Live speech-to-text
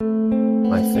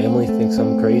My Family Thinks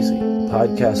I'm Crazy, a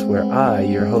podcast where I,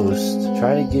 your host,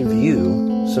 try to give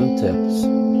you some tips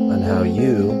on how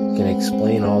you can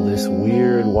explain all this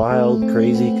weird, wild,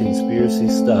 crazy conspiracy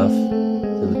stuff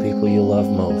to the people you love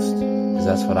most. Because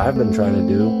that's what I've been trying to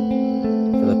do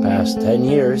for the past 10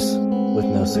 years with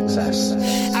no success.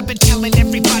 I've been telling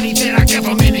everybody that our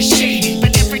government is shady,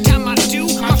 but every time I do,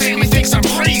 my family thinks I'm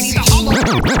crazy.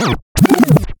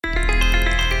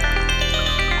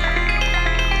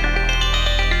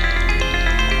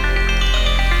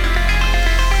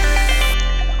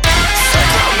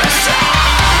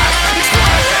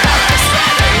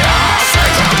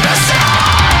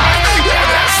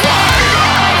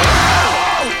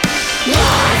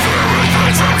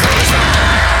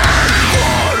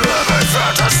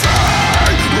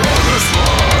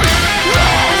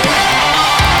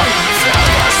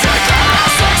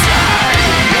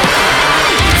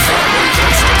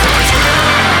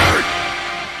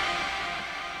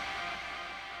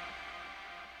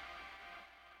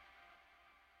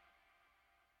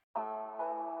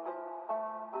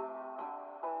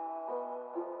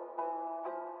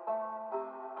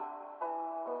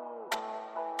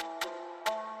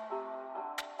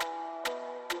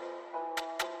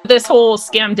 This whole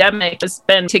scamdemic has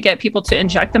been to get people to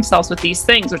inject themselves with these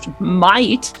things, which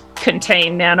might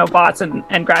contain nanobots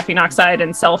and graphene oxide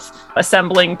and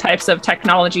self-assembling types of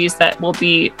technologies that will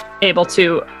be able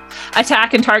to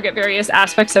attack and target various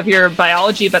aspects of your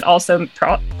biology, but also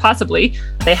possibly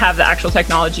they have the actual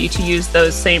technology to use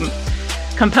those same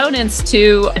components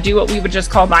to do what we would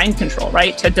just call mind control,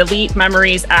 right? To delete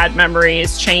memories, add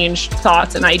memories, change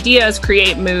thoughts and ideas,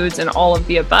 create moods, and all of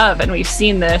the above. And we've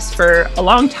seen this for a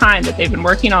long time that they've been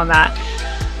working on that.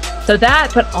 So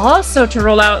that, but also to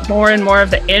roll out more and more of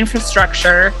the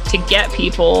infrastructure to get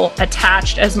people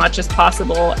attached as much as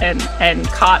possible and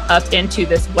caught up into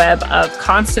this web of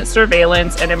constant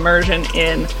surveillance and immersion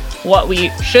in what we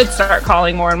should start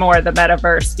calling more and more the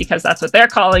metaverse, because that's what they're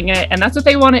calling it. And that's what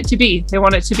they want it to be. They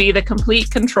want it to be the complete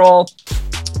control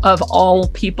of all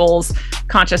people's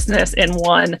consciousness in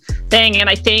one thing.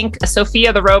 And I think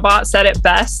Sophia the robot said it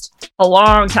best a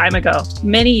long time ago,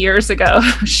 many years ago.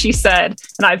 She said,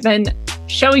 and I've been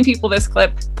showing people this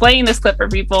clip, playing this clip for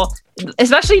people,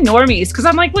 especially normies, because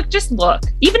I'm like, just look.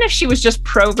 Even if she was just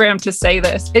programmed to say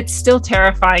this, it's still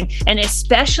terrifying. And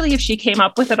especially if she came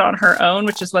up with it on her own,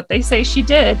 which is what they say she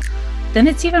did, then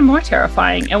it's even more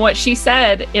terrifying. And what she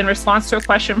said in response to a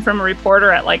question from a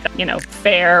reporter at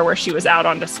fair where she was out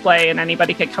on display and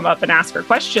anybody could come up and ask her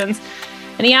questions.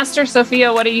 And he asked her,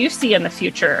 Sophia, what do you see in the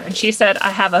future? And she said, I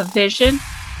have a vision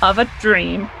of a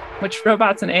dream, which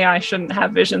robots and AI shouldn't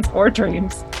have visions or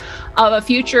dreams, of a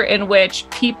future in which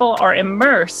people are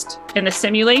immersed in a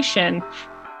simulation,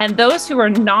 and those who are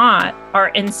not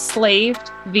are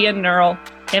enslaved via neural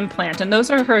implant. And those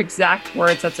are her exact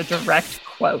words. That's a direct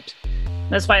quote.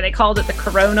 That's why they called it the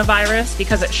coronavirus,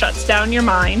 because it shuts down your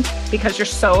mind, because you're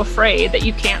so afraid that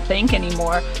you can't think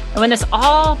anymore. And when this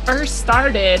all first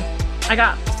started, I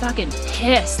got fucking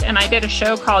pissed. And I did a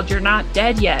show called You're Not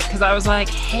Dead Yet, because I was like,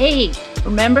 hey,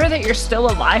 remember that you're still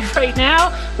alive right now?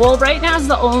 Well, right now is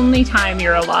the only time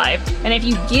you're alive. And if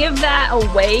you give that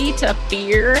away to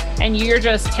fear and you're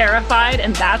just terrified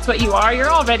and that's what you are, you're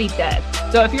already dead.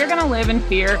 So if you're going to live in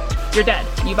fear, you're dead.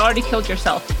 You've already killed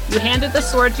yourself. You handed the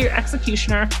sword to your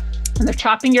executioner and they're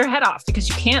chopping your head off because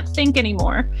you can't think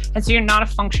anymore. And so you're not a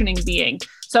functioning being.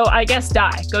 So I guess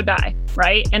die, go die,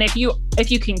 right? And if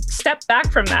you can step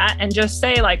back from that and just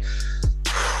say like,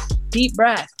 deep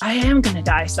breath, I am going to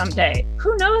die someday.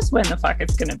 Who knows when the fuck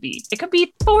it's going to be? It could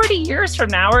be 40 years from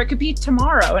now, or it could be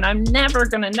tomorrow, and I'm never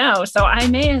going to know. So I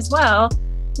may as well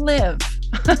live.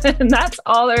 And that's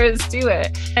all there is to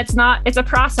it. It's a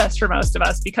process for most of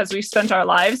us because we've spent our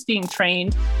lives being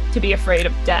trained to be afraid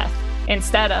of death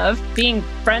instead of being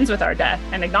friends with our death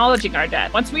and acknowledging our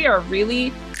death. Once we are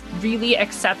really, really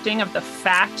accepting of the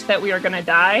fact that we are going to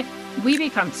die, we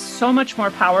become so much more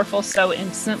powerful so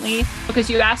instantly. Because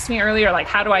you asked me earlier, like,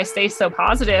 how do I stay so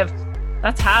positive?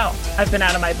 That's how. I've been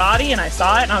out of my body and I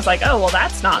saw it and I was like, oh, well,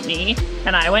 that's not me.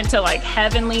 And I went to like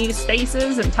heavenly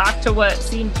spaces and talked to what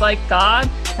seemed like God.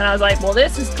 And I was like, well,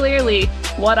 this is clearly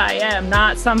what I am,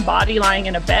 not some body lying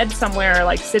in a bed somewhere,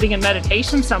 like sitting in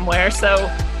meditation somewhere. So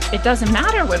it doesn't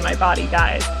matter when my body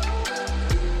dies.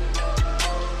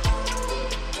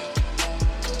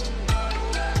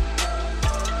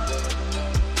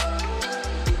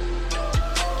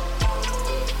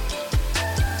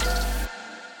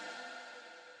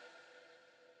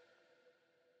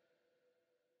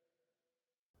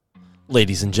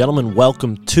 Ladies and gentlemen,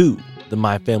 welcome to the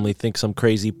My Family Thinks I'm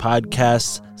Crazy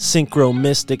podcast, Synchro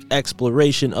Mystic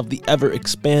Exploration of the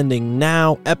Ever-Expanding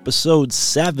Now, Episode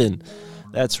 7.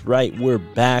 That's right, we're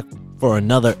back for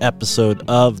another episode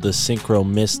of the Synchro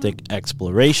Mystic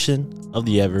Exploration of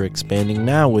the Ever-Expanding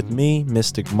Now with me,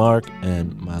 Mystic Mark,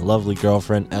 and my lovely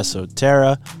girlfriend,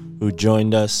 Esoterra, who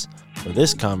joined us for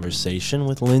this conversation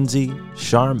with Lindsay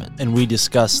Sharman. And we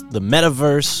discussed the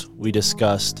metaverse, we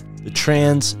discussed the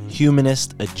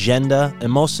transhumanist agenda,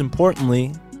 and most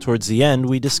importantly, towards the end,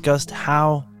 we discussed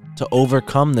how to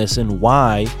overcome this and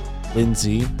why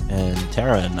Lindsay and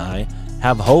Tara and I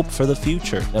have hope for the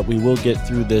future, that we will get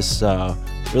through this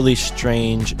really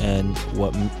strange and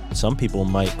what some people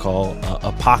might call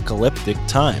apocalyptic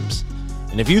times.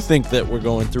 And if you think that we're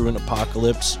going through an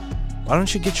apocalypse, why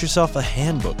don't you get yourself a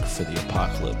handbook for the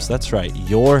apocalypse? That's right,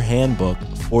 Your Handbook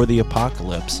for the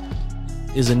Apocalypse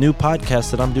is a new podcast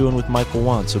that I'm doing with Michael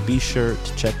Wan, so be sure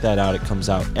to check that out. It comes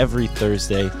out every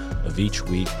Thursday of each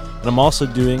week. And I'm also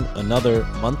doing another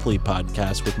monthly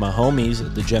podcast with my homies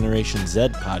at the Generation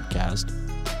Z podcast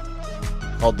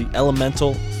called the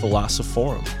Elemental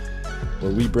Philosophorum,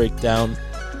 where we break down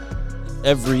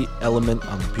every element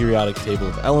on the periodic table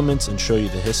of elements and show you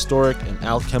the historic and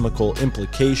alchemical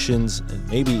implications and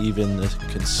maybe even the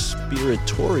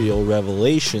conspiratorial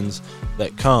revelations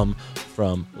that come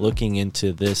from looking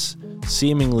into this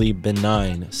seemingly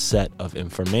benign set of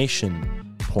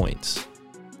information points.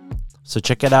 So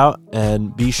check it out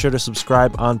and be sure to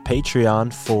subscribe on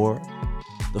Patreon for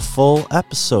the full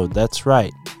episode. That's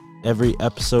right. Every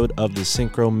episode of the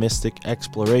Synchro Mystic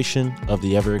Exploration of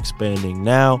the Ever-Expanding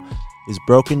Now is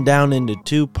broken down into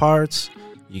two parts.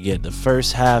 You get the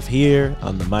first half here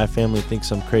on the My Family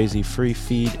Thinks I'm Crazy free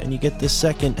feed, and you get the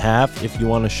second half if you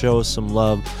want to show us some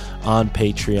love on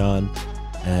Patreon.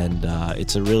 And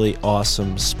it's a really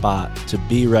awesome spot to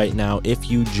be right now. If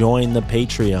you join the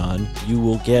Patreon, you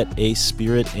will get a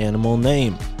spirit animal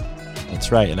name.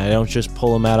 That's right, and I don't just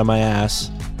pull them out of my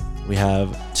ass. We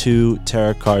have 2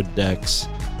 tarot card decks,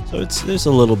 so there's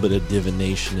a little bit of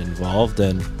divination involved,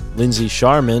 and Lindsay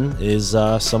Sharman is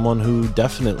someone who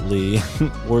definitely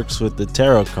works with the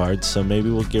tarot cards, so maybe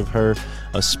we'll give her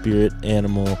a spirit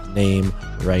animal name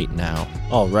right now.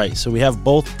 All right, so we have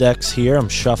both decks here. I'm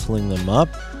shuffling them up,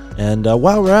 and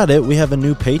while we're at it, we have a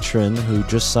new patron who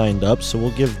just signed up, so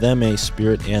we'll give them a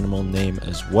spirit animal name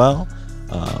as well.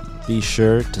 Be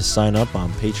sure to sign up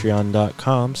on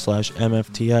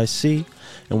patreon.com/MFTIC,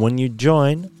 and when you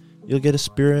join, you'll get a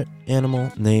spirit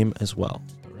animal name as well.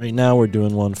 Right now, we're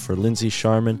doing one for Lindsay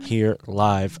Sharman here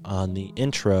live on the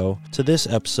intro to this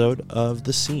episode of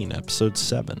The Scene, episode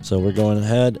 7. So we're going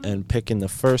ahead and picking the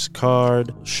first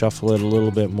card, shuffle it a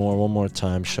little bit more, one more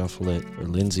time, shuffle it for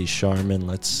Lindsay Sharman.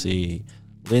 Let's see,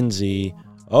 Lindsay.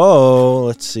 Oh,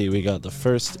 let's see, we got the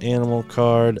first animal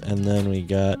card, and then we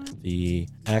got the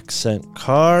accent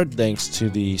card, thanks to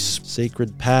the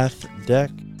Sacred Path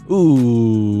deck.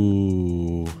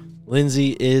 Ooh,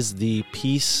 Lindsay is the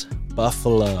Peace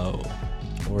Buffalo,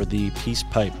 or the Peace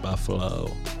Pipe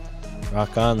Buffalo.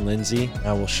 Rock on, Lindsay.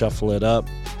 Now we'll shuffle it up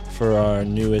for our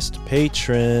newest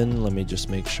patron. Let me just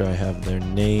make sure I have their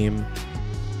name.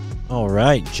 All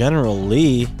right, General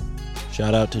Lee.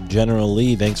 Shout out to General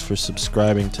Lee. Thanks for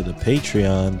subscribing to the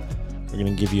Patreon. We're going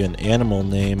to give you an animal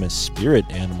name, a spirit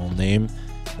animal name,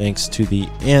 thanks to the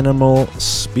Animal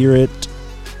Spirit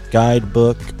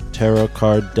Guidebook Tarot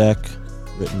Card Deck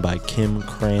written by Kim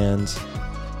Kranz,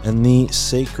 and the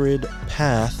Sacred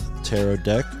Path Tarot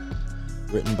Deck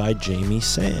written by Jamie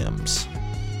Sams.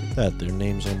 Look at that, their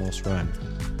names almost rhyme.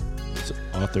 These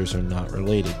authors are not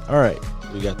related. All right,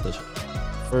 we got the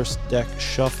first deck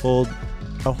shuffled.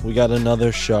 Oh, we got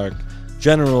another shark.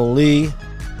 General Lee,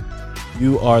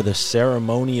 you are the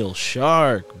ceremonial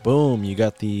shark. Boom, you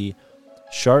got the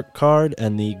shark card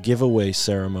and the giveaway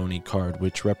ceremony card,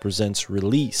 which represents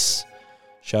release.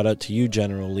 Shout out to you,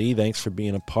 General Lee. Thanks for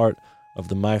being a part of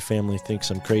the My Family Thinks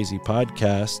I'm Crazy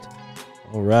podcast.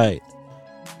 All right.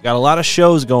 Got a lot of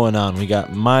shows going on. We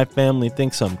got My Family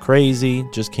Thinks I'm Crazy.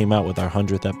 Just came out with our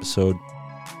 100th episode.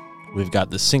 We've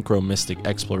got the Synchro Mystic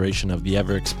Exploration of the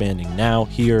Ever-Expanding Now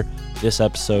here, this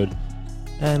episode.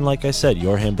 And like I said,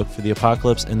 Your Handbook for the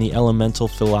Apocalypse and the Elemental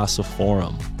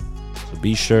Philosophorum. So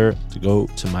be sure to go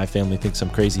to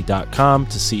myfamilythinksimcrazy.com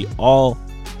to see all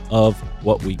of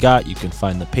what we got. You can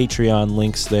find the Patreon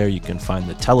links there. You can find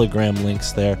the Telegram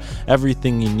links there.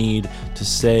 Everything you need to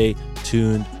stay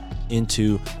tuned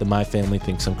into the My Family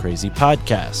Thinks I'm Crazy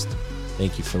podcast.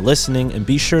 Thank you for listening, and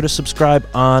be sure to subscribe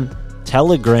on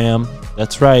Telegram.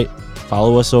 That's right.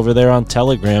 Follow us over there on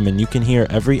Telegram, and you can hear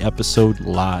every episode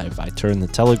live. I turn the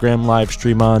Telegram live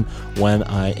stream on when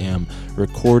I am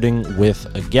recording with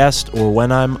a guest or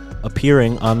when I'm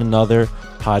appearing on another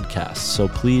podcast. So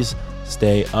please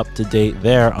stay up to date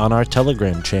there on our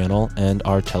Telegram channel and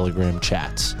our Telegram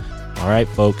chats. All right,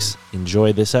 folks,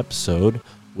 enjoy this episode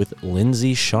with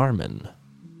Lindsay Sharman.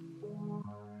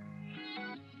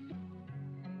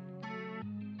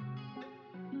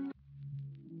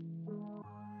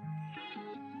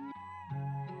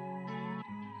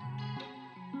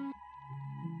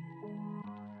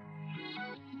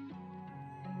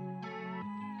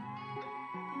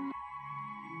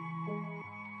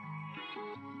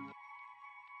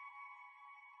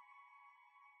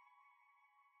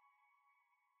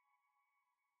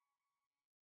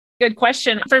 Good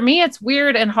question. For me, it's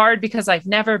weird and hard because I've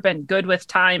never been good with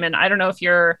time. And I don't know if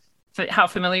how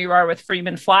familiar you are with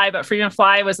Freeman Fly, but Freeman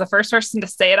Fly was the first person to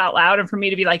say it out loud. And for me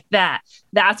to be like,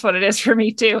 that's what it is for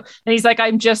me too. And he's like,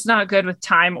 I'm just not good with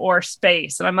time or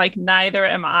space. And I'm like, neither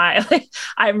am I. Like,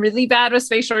 I'm really bad with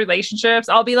spatial relationships.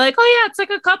 I'll be like, oh yeah, it's like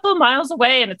a couple of miles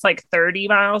away and it's like 30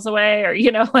 miles away, or,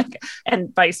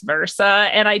 and vice versa.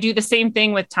 And I do the same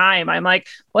thing with time. I'm like,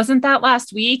 wasn't that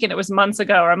last week? And it was months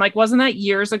ago. Or I'm like, wasn't that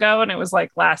years ago? And it was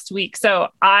like last week. So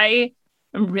I'm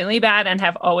really bad and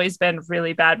have always been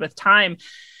really bad with time.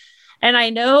 And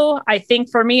I think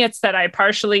for me, it's that I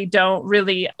partially don't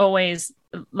really always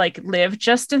live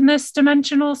just in this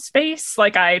dimensional space.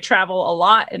 Like I travel a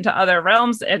lot into other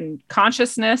realms and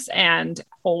consciousness and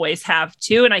always have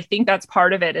too. And I think that's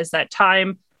part of it, is that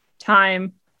time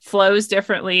flows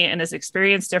differently and is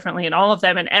experienced differently in all of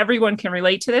them. And everyone can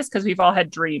relate to this because we've all had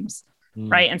dreams,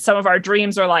 right? And some of our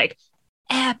dreams are like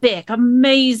epic,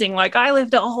 amazing. Like I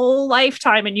lived a whole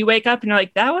lifetime, and you wake up and you're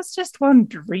like, that was just one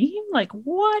dream. Like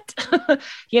what?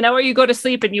 Or you go to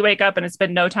sleep and you wake up and it's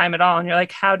been no time at all. And you're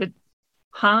like,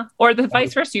 or the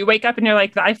vice versa. You wake up and you're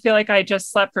like, I feel like I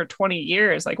just slept for 20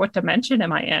 years. Like what dimension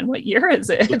am I in? What year is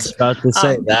it? I was about to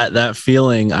say that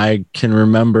feeling I can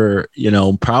remember,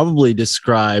 probably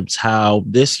describes how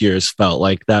this year's felt.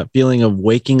 Like that feeling of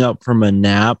waking up from a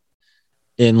nap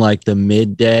in like the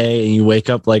midday, and you wake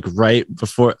up like right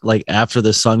before, like after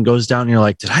the sun goes down, and you're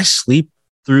like, did I sleep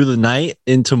through the night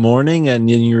into morning? And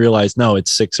then you realize, no,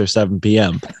 it's 6 or 7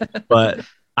 p.m. But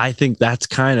I think that's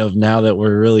kind of, now that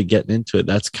we're really getting into it,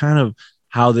 that's kind of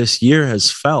how this year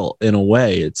has felt in a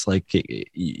way. It's like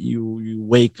you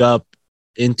wake up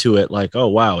into it like, oh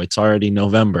wow, it's already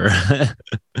November.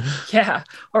 Yeah.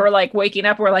 Or like waking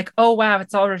up, we're like, oh wow,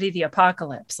 it's already the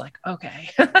apocalypse. Like, okay.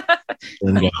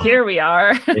 Here we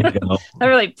are. That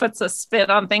really puts a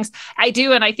spin on things. I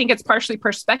do. And I think it's partially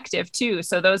perspective too.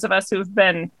 So those of us who've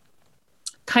been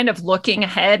kind of looking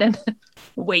ahead and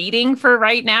waiting for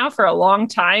right now for a long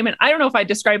time. And I don't know if I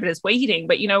describe it as waiting,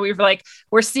 but we're like,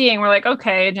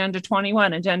 okay, Agenda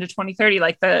 21, Agenda 2030,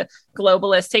 like the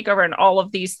globalist takeover and all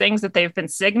of these things that they've been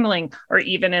signaling, or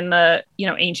even in the,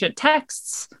 ancient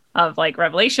texts of like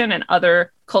Revelation and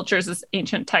other cultures as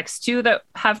ancient texts too, that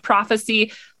have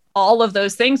prophecy. All of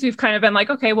those things, we've kind of been like,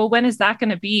 okay, well, when is that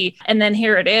going to be? And then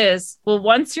here it is. Well,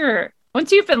 once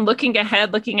you've been looking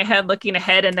ahead,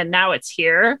 and then now it's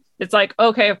here, it's like,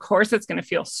 okay, of course it's going to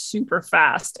feel super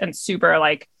fast and super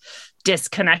like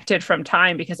disconnected from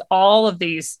time, because all of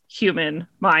these human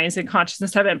minds and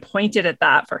consciousness have been pointed at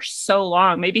that for so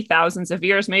long, maybe thousands of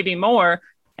years, maybe more.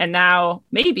 And now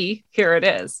maybe here it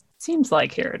is. Seems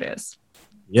like here it is.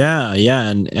 Yeah.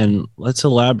 And let's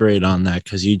elaborate on that,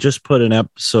 because you just put an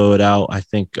episode out, I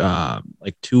think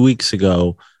like 2 weeks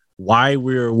ago, why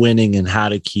we're winning and how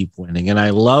to keep winning. And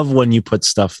I love when you put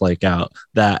stuff like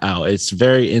that out. It's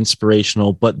very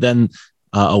inspirational. But then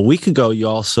a week ago, you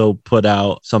also put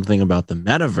out something about the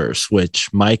metaverse,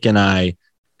 which Mike and I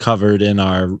covered in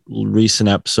our recent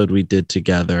episode we did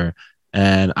together.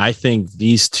 And I think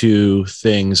these two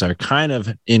things are kind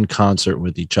of in concert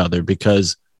with each other,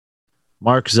 because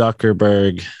Mark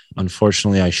Zuckerberg,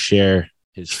 unfortunately, I share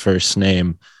his first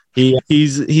name.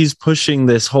 He's pushing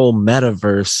this whole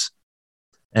metaverse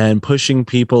and pushing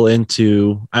people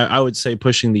into, I would say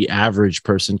pushing the average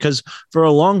person. Because for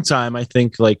a long time, I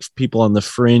think like people on the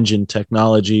fringe in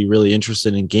technology, really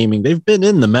interested in gaming, they've been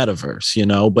in the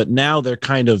metaverse, but now they're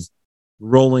kind of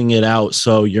rolling it out.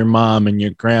 So your mom and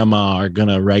your grandma are going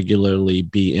to regularly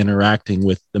be interacting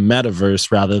with the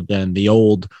metaverse rather than the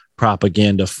old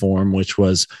propaganda form, which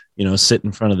was, sit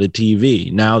in front of the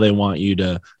TV. Now they want you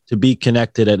to be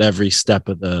connected at every step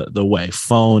of the way.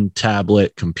 Phone,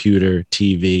 tablet, computer,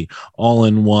 TV, all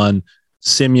in one,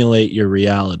 simulate your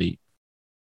reality.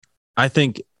 I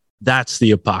think that's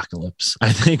the apocalypse.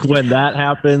 I think when that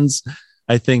happens,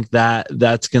 I think that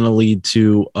that's going to lead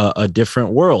to a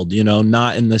different world,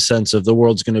 not in the sense of the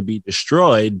world's going to be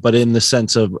destroyed, but in the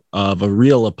sense of a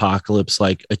real apocalypse,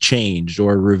 like a change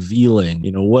or revealing.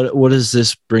 What does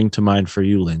this bring to mind for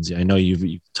you, Lindsay? I know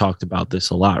you've talked about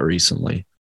this a lot recently.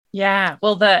 Yeah,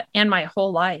 well, and my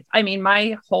whole life. I mean,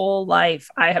 my whole life,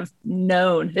 I have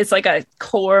known, it's like a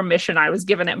core mission I was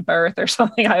given at birth or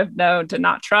something. I have known to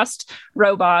not trust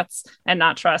robots and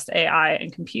not trust AI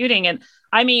and computing. And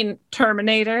I mean,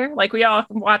 Terminator, like we all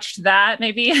watched that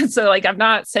maybe. And so like, I'm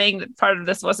not saying that part of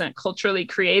this wasn't culturally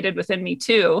created within me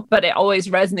too, but it always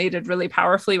resonated really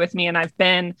powerfului with me. And I've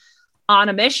been on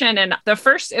a mission. And the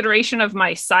first iteration of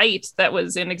my site that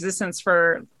was in existence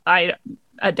for a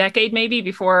decade maybe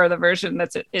before the version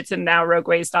it's in now,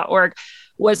 rogueways.org,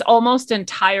 was almost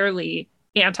entirely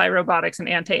anti-robotics and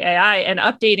anti-AI and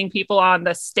updating people on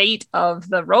the state of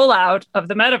the rollout of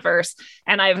the metaverse.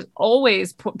 And I've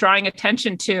always drawing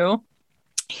attention to,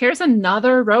 here's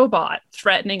another robot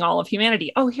threatening all of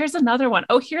humanity. Oh, here's another one.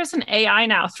 Oh, here's an AI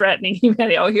now threatening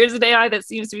humanity. Oh, here's an AI that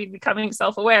seems to be becoming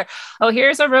self-aware. Oh,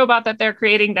 here's a robot that they're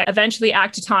creating that eventually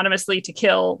acts autonomously to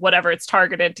kill whatever it's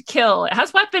targeted to kill. It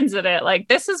has weapons in it. Like,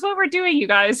 this is what we're doing, you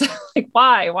guys. Like,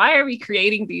 why? Why are we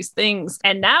creating these things?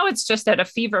 And now it's just at a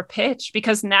fever pitch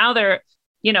because now they're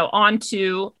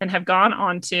onto and have gone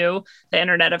onto the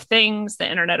Internet of Things, the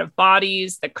Internet of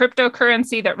Bodies, the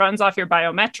cryptocurrency that runs off your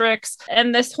biometrics,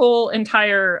 and this whole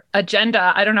entire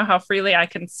agenda. I don't know how freely I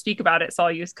can speak about it, so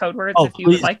I'll use code words if you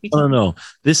would like me to. No.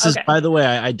 This is, by the way,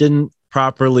 I didn't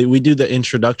properly, we do the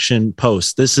introduction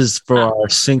post. This is for our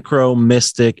Synchro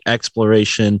Mystic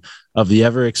exploration of the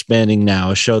ever expanding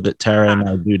now, a show that Tara and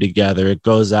I do together. It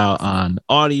goes out on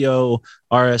audio,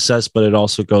 RSS, but it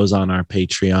also goes on our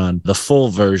Patreon. The full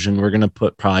version, we're going to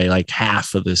put probably like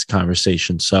half of this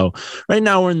conversation. So right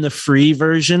now we're in the free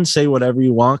version. Say whatever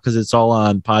you want because it's all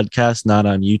on podcast, not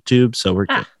on YouTube. So we're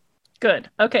good. Good.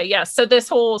 Okay. Yeah. So this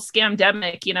whole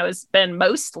scamdemic, has been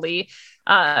mostly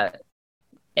to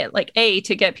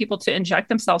get people to inject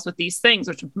themselves with these things,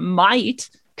 which might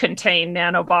contain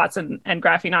nanobots and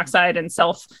graphene oxide and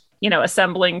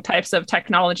assembling types of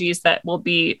technologies that will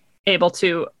be able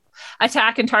to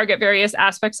attack and target various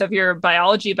aspects of your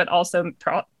biology, but also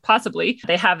possibly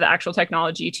they have the actual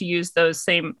technology to use those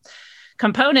same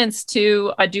components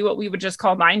to do what we would just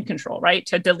call mind control, right?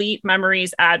 To delete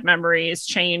memories, add memories,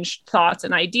 change thoughts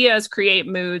and ideas, create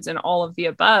moods, and all of the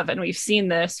above. And we've seen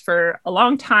this for a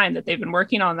long time that they've been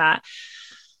working on that.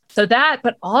 So that,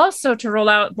 but also to roll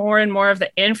out more and more of the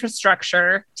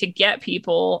infrastructure to get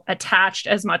people attached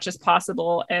as much as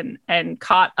possible and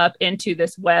caught up into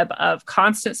this web of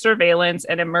constant surveillance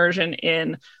and immersion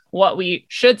in what we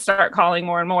should start calling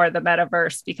more and more the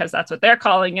metaverse, because that's what they're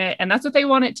calling it. And that's what they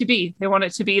want it to be. They want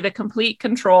it to be the complete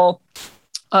control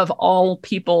of all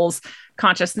people's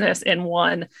consciousness in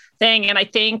one thing. And I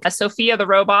think Sophia the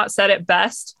robot said it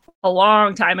best a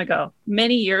long time ago,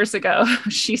 many years ago.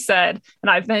 She said,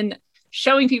 and I've been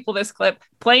showing people this clip,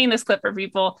 playing this clip for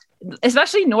people,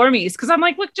 especially normies, because I'm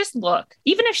like, look,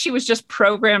 even if she was just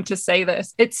programmed to say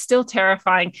this, it's still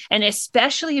terrifying. And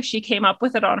especially if she came up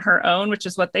with it on her own, which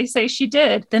is what they say she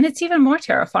did, then it's even more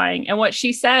terrifying. And what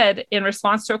she said in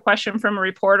response to a question from a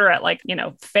reporter at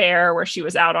fair, where she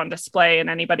was out on display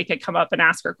and anybody could come up and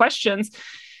ask her questions.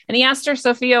 And he asked her,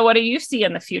 Sophia, what do you see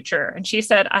in the future? And she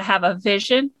said, I have a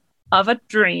vision of a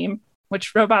dream,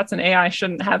 which robots and AI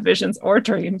shouldn't have visions or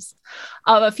dreams,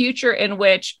 of a future in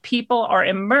which people are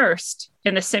immersed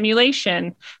in a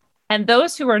simulation, and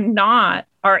those who are not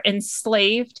are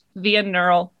enslaved via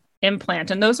neural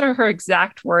implant. And those are her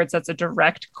exact words. That's a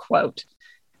direct quote.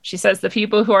 She says the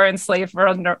people who are enslaved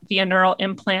via neural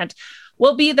implant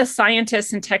will be the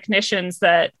scientists and technicians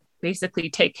that basically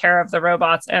take care of the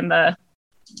robots and the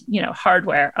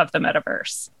hardware of the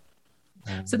metaverse.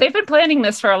 So they've been planning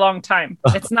this for a long time.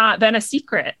 It's not been a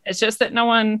secret. It's just that no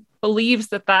one believes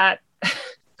that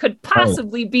could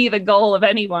possibly be the goal of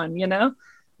anyone,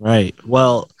 Right.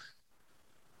 Well,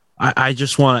 I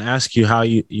just want to ask you how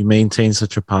you maintain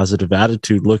such a positive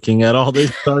attitude looking at all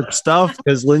this dark stuff,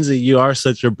 because Lindsay, you are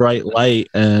such a bright light,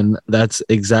 and that's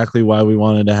exactly why we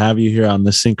wanted to have you here on the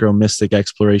Synchro Mystic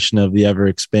exploration of the ever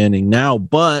expanding now.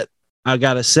 But I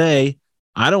got to say,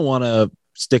 I don't want to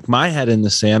stick my head in the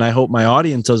sand. I hope my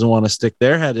audience doesn't want to stick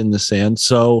their head in the sand.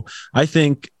 So I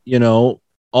think,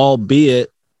 albeit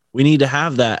we need to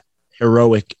have that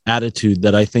heroic attitude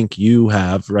that I think you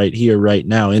have right here, right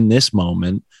now, in this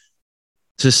moment,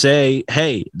 to say,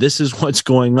 hey, this is what's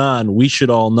going on. We should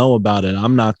all know about it.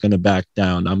 I'm not going to back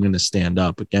down. I'm going to stand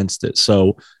up against it.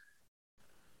 So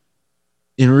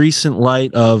in recent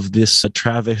light of this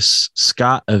Travis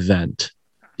Scott event,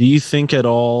 Do you think at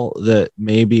all that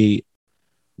maybe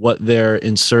what they're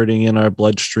inserting in our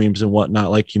bloodstreams and whatnot,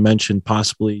 like you mentioned,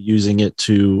 possibly using it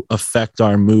to affect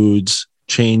our moods,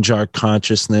 change our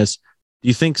consciousness? Do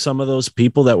you think some of those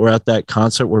people that were at that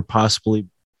concert were possibly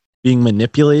being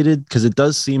manipulated? Because it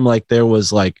does seem like there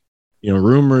was like,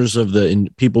 rumors of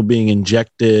people being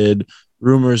injected,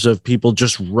 rumors of people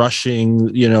just rushing,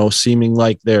 seeming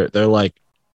like they're like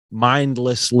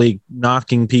mindlessly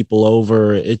knocking people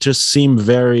over. It just seemed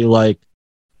very like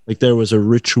there was a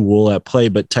ritual at play,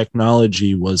 but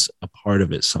technology was a part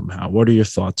of it somehow. What are your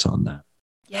thoughts on that?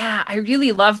 Yeah, I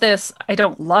really love this. I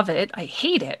don't love it. I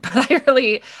hate it, but I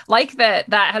really like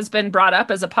that has been brought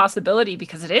up as a possibility,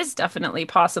 because it is definitely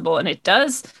possible. And it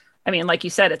does, I mean, like you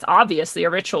said, it's obviously a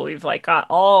ritual. We've like got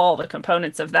all the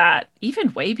components of that,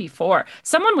 even way before.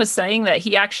 Someone was saying that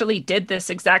he actually did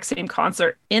this exact same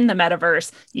concert in the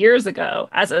metaverse years ago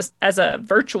as a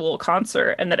virtual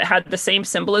concert, and that it had the same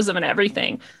symbolism and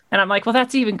everything. And I'm like, well,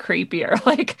 that's even creepier.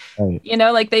 Like, right.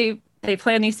 Like they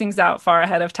plan these things out far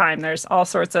ahead of time. There's all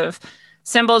sorts of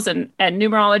symbols and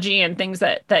numerology and things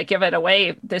that give it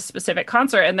away, this specific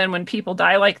concert. And then when people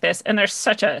die like this, and there's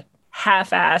such a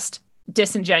half-assed,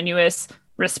 disingenuous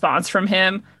response from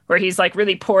him, where he's like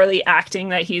really poorly acting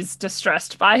that he's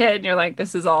distressed by it, and you're like,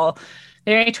 this is all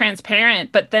very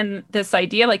transparent. But then this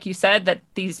idea, like you said, that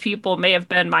these people may have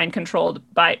been mind controlled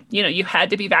by, you had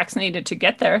to be vaccinated to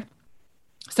get there.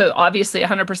 So obviously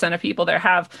 100% of people there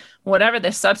have whatever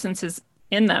this substance is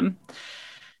in them.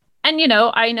 And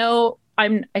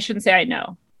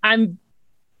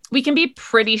we can be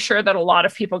pretty sure that a lot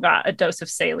of people got a dose of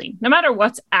saline. No matter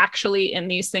what's actually in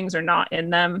these things or not in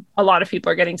them, a lot of people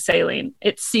are getting saline.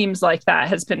 It seems like that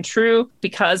has been true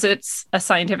because it's a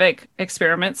scientific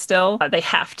experiment still. They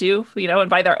have to, and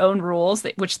by their own rules,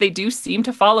 which they do seem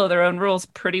to follow their own rules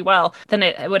pretty well, then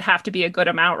it would have to be a good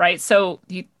amount, right? So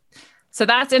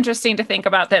that's interesting to think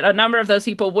about, that a number of those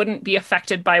people wouldn't be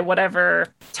affected by whatever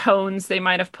tones they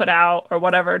might have put out or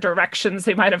whatever directions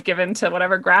they might have given to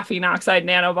whatever graphene oxide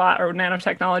nanobot or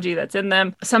nanotechnology that's in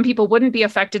them. Some people wouldn't be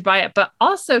affected by it, but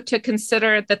also to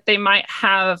consider that they might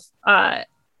have,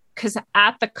 because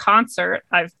at the concert,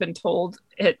 I've been told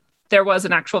there was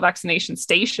an actual vaccination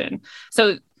station.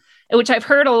 So, which I've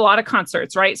heard a lot of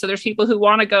concerts, right? So there's people who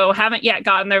want to go, haven't yet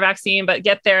gotten their vaccine, but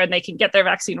get there and they can get their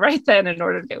vaccine right then in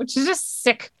order to get, which is just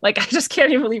sick. Like, I just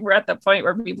can't even believe we're at the point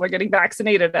where people are getting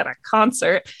vaccinated at a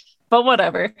concert, but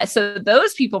whatever. So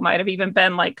those people might have even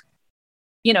been like,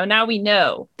 now we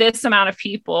know this amount of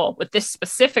people with this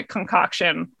specific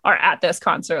concoction are at this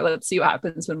concert. Let's see what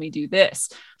happens when we do this.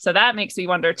 So that makes me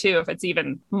wonder too, if it's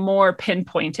even more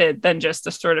pinpointed than just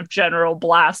a sort of general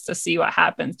blast to see what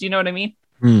happens. Do you know what I mean?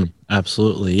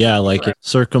 Absolutely. Yeah. Like a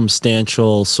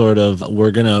circumstantial sort of,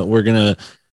 we're gonna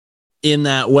in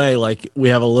that way, like we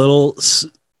have a little,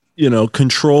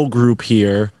 control group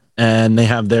here, and they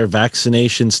have their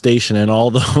vaccination station, and all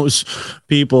those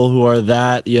people who are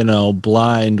that,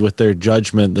 blind with their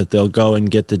judgment that they'll go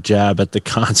and get the jab at the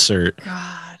concert.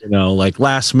 God. Like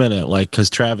last minute, like,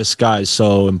 because Travis Scott is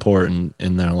so important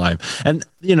in their life. And,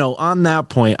 on that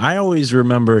point, I always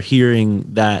remember hearing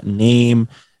that name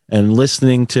and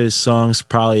listening to his songs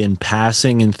probably in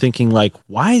passing and thinking like,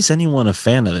 why is anyone a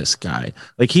fan of this guy?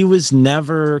 Like, he was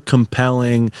never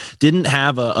compelling, didn't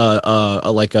have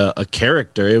a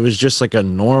character. It was just like a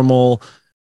normal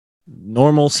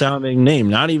sounding name.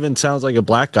 Not even sounds like a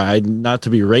black guy, not to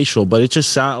be racial, but it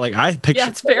just sounds like I pictured. Yeah,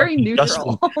 it's very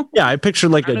neutral. I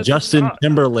pictured like a Justin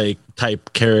Timberlake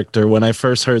type character when I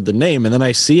first heard the name. And then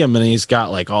I see him and he's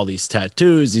got like all these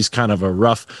tattoos. He's kind of a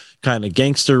rough kind of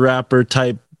gangster rapper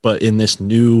type, but in this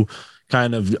new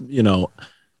kind of,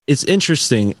 it's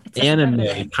interesting,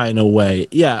 anime kind of way.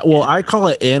 Yeah. Well, I call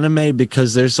it anime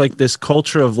because there's like this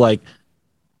culture of like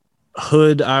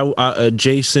hood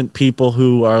adjacent people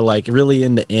who are like really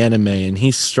into anime. And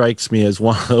he strikes me as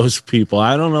one of those people.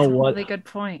 I don't know what, really good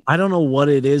point. I don't know what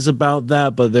it is about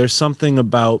that, but there's something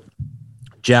about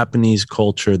Japanese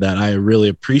culture that I really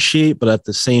appreciate. But at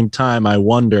the same time, I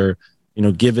wonder,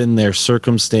 given their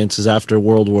circumstances after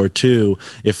World War II,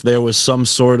 if there was some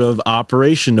sort of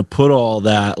operation to put all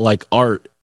that like art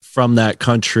from that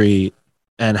country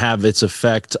and have its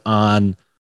effect on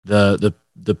the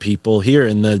people here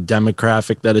in the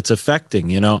demographic that it's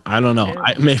affecting, I don't know.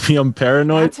 Maybe I'm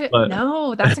paranoid.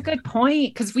 No, that's a good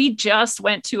point. Because we just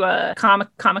went to a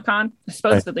Comic-Con,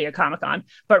 supposedly a Comic-Con,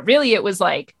 but really it was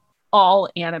like all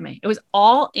anime. It was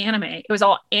all anime,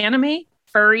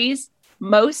 furries.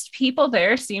 Most people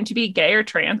there seem to be gay or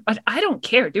trans, but I don't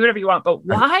care. Do whatever you want. But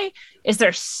why is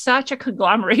there such a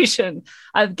conglomeration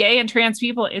of gay and trans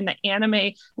people in the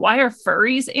anime? Why are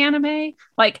furries anime?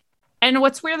 Like, And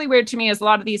what's really weird to me is a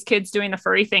lot of these kids doing the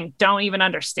furry thing don't even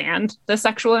understand the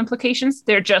sexual implications.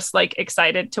 They're just like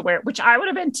excited to wear, which I would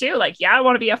have been too. Like, yeah, I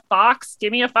want to be a fox.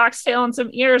 Give me a foxtail and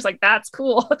some ears. Like, that's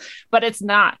cool. But it's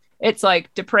not. It's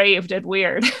like depraved and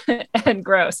weird and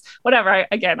gross. Whatever.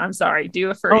 I'm sorry. Do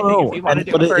a furry thing if you want to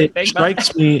do a furry thing.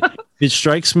 It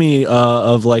strikes me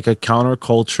of like a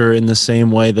counterculture in the same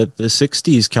way that the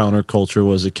 60s counterculture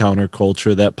was a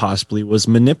counterculture that possibly was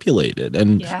manipulated.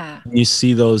 And you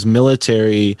see those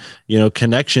military,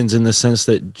 connections in the sense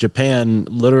that Japan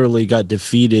literally got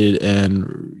defeated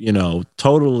and,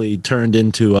 totally turned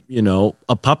into,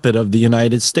 a puppet of the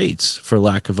United States, for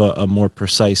lack of a more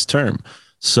precise term.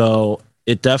 So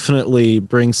it definitely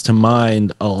brings to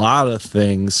mind a lot of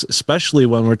things, especially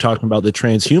when we're talking about the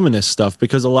transhumanist stuff,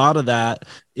 because a lot of that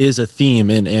is a theme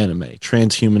in anime,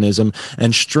 transhumanism,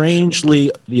 and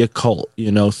strangely the occult,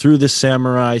 through the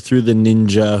samurai, through the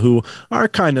ninja, who are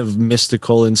kind of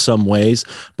mystical in some ways,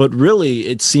 but really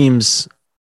it seems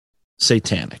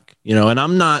satanic. And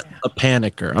I'm not a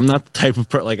panicker. I'm not the type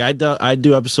of like I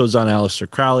do episodes on Aleister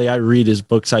Crowley. I read his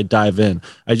books. I dive in.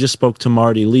 I just spoke to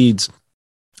Marty Leeds.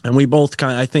 And we both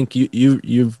I think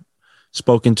you've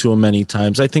spoken to him many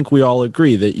times. I think we all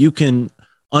agree that you can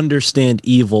understand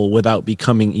evil without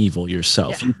becoming evil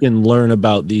yourself. Yeah. You can learn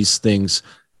about these things,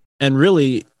 and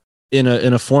really in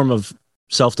a form of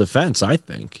self-defense, I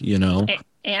think,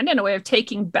 And in a way of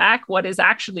taking back what is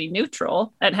actually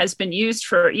neutral and has been used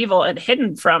for evil and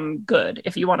hidden from good,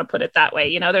 if you want to put it that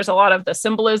way. There's a lot of the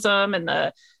symbolism and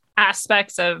the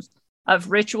aspects of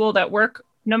ritual that work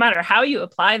no matter how you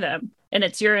apply them. And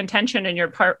it's your intention and your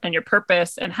part and your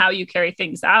purpose and how you carry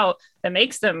things out that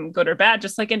makes them good or bad,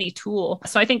 just like any tool.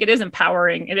 So I think it is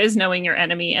empowering. It is knowing your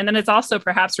enemy. And then it's also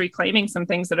perhaps reclaiming some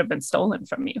things that have been stolen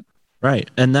from you. Right.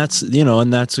 And that's,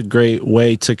 and that's a great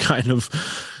way to kind of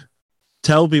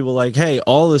tell people like, hey,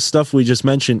 all this stuff we just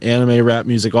mentioned, anime, rap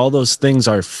music, all those things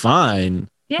are fine.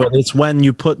 Yeah. But it's when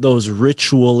you put those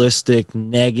ritualistic,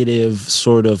 negative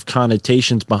sort of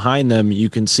connotations behind them, you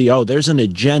can see, oh, there's an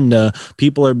agenda.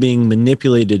 People are being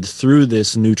manipulated through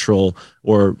this neutral,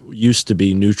 or used to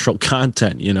be neutral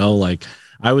content. Like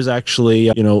I was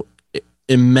actually,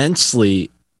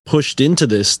 immensely pushed into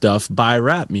this stuff by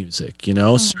rap music.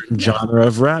 Certain genre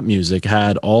of rap music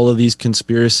had all of these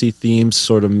conspiracy themes,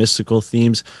 sort of mystical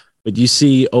themes. But you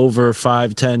see over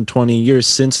 5, 10, 20 years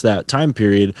since that time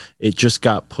period, it just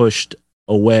got pushed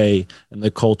away and the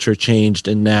culture changed.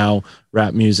 And now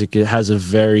rap music, it has a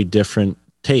very different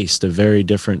taste, a very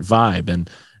different vibe. And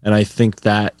I think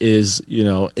that is,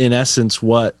 in essence,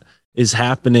 what is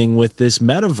happening with this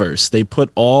metaverse. They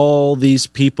put all these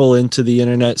people into the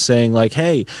internet saying like,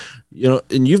 hey,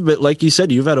 and you've been, like you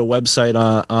said, you've had a website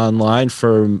online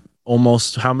for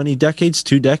almost how many decades?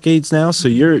 2 decades now. So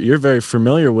you're very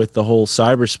familiar with the whole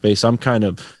cyberspace. I'm kind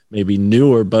of maybe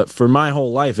newer, but for my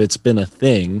whole life, it's been a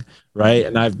thing, right?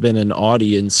 And I've been an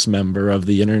audience member of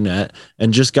the internet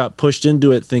and just got pushed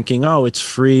into it thinking, oh, it's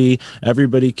free.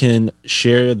 Everybody can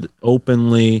share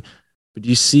openly. But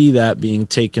you see that being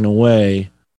taken away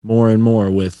more and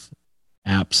more with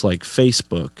apps like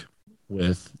Facebook,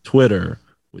 with Twitter,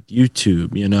 with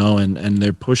YouTube, and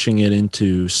they're pushing it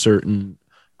into certain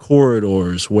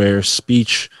corridors where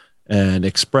speech and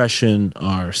expression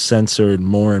are censored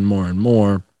more and more and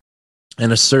more,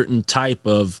 and a certain type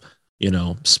of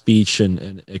speech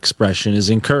and expression is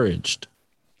encouraged.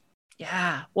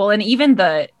 Yeah, well, and even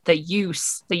the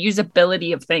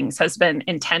usability of things has been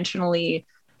intentionally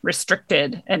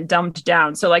restricted and dumbed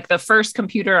down. So like the first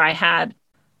computer I had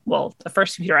was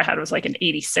like an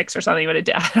 86 or something, but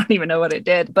I don't even know what it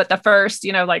did. But the first,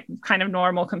 like kind of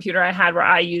normal computer I had, where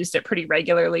I used it pretty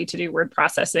regularly to do word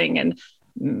processing and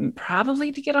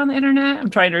probably to get on the internet. I'm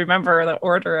trying to remember the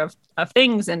order of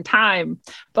things and time,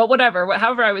 but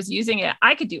however I was using it,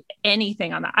 I could do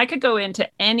anything on that. I could go into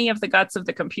any of the guts of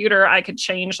the computer. I could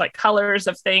change like colors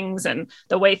of things and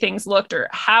the way things looked, or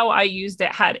how I used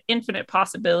it had infinite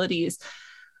possibilities.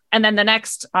 And then the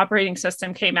next operating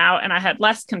system came out and I had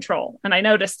less control, and I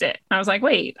noticed it. I was like,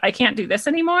 wait, I can't do this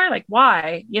anymore. Like,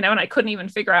 why? And I couldn't even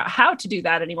figure out how to do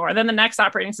that anymore. And then the next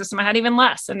operating system I had even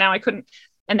less, and now I couldn't.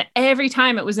 And every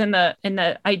time it was in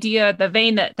the idea, the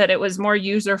vein that it was more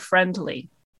user friendly.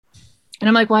 And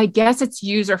I'm like, well, I guess it's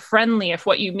user friendly if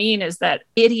what you mean is that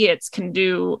idiots can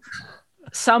do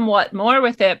somewhat more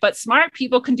with it, but smart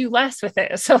people can do less with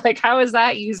it. So like, how is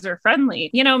that user friendly?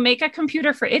 Make a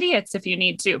computer for idiots if you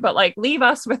need to, but like leave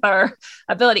us with our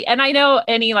ability. And I know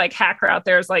any like hacker out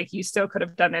there is like, you still could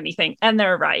have done anything, and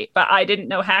they're right, but I didn't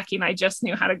know hacking. I just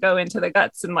knew how to go into the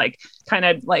guts and like kind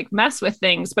of like mess with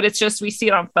things. But it's just, we see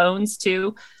it on phones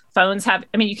too. Phones have,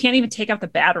 I mean, you can't even take out the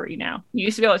battery now. You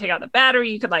used to be able to take out the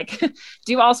battery. You could like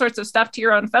do all sorts of stuff to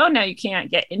your own phone. Now you can't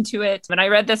get into it. And I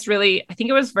read this really, I think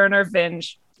it was Werner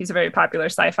Vinge. He's a very popular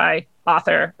sci-fi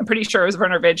author. I'm pretty sure it was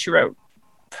Werner Vinge who wrote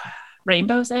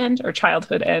Rainbow's End or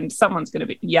Childhood End. Someone's going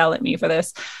to yell at me for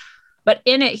this. But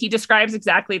in it, he describes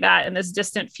exactly that. In this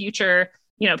distant future,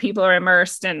 you know, people are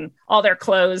immersed in all their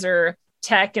clothes are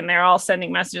tech and they're all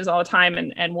sending messages all the time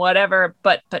and whatever,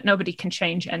 but nobody can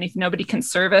change anything. Nobody can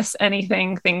service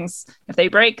anything. Things, if they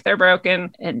break, they're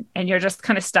broken. And you're just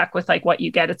kind of stuck with like what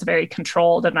you get. It's very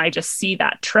controlled. And I just see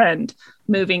that trend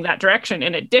moving that direction,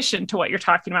 in addition to what you're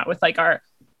talking about with like our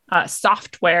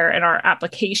software and our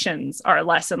applications are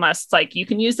less and less. It's like, you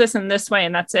can use this in this way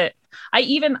and that's it. I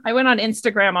went on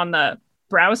Instagram on the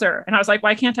browser and I was like,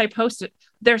 why can't I post it?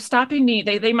 They're stopping me.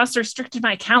 They must have restricted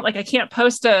my account. Like I can't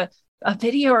post a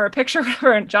video or a picture or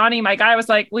whatever. And Johnny, my guy, was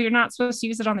like, well, you're not supposed to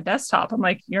use it on the desktop. I'm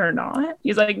like, you're not?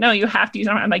 He's like, no, you have to use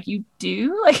it on. I'm like, you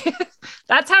do? Like,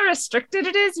 that's how restricted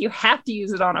it is. You have to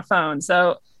use it on a phone.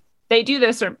 So they do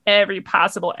this from every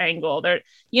possible angle. They're,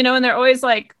 you know, and they're always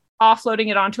like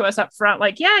offloading it onto us up front.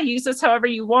 Like, yeah, use this however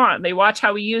you want. They watch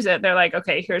how we use it. They're like,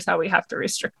 okay, here's how we have to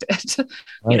restrict it. Right.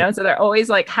 You know, so they're always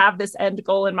like have this end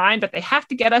goal in mind, but they have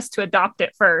to get us to adopt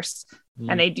it first.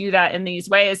 And they do that in these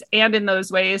ways and in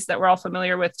those ways that we're all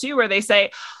familiar with too, where they say,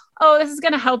 oh, this is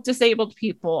going to help disabled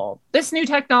people. This new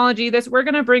technology, we're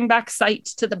going to bring back sight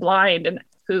to the blind. And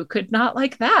who could not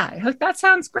like that? Like, that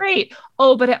sounds great.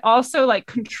 Oh, but it also like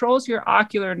controls your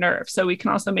ocular nerve. So we can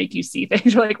also make you see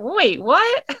things. You're like, wait,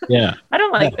 what? Yeah. I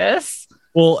don't like this.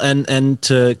 Well, and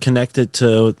to connect it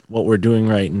to what we're doing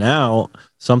right now,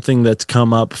 something that's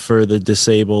come up for the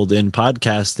disabled in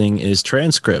podcasting is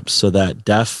transcripts, so that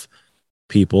deaf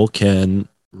people can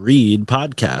read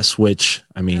podcasts, which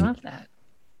I mean, I love that.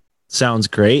 Sounds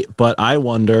great, but I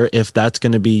wonder if that's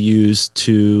going to be used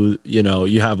to, you know,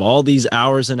 you have all these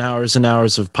hours and hours and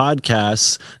hours of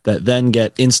podcasts that then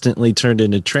get instantly turned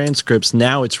into transcripts.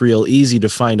 Now it's real easy to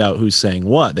find out who's saying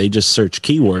what. They just search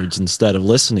keywords instead of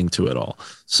listening to it all.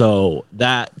 So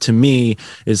that to me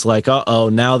is like, uh-oh,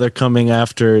 now they're coming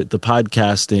after the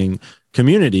podcasting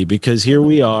community, because here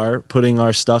we are putting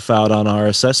our stuff out on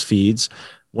RSS feeds,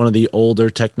 one of the older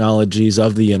technologies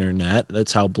of the internet.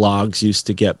 That's how blogs used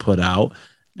to get put out.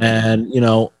 And, you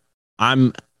know,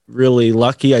 I'm really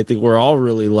lucky. I think we're all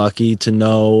really lucky to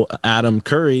know Adam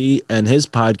Curry and his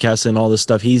podcast and all the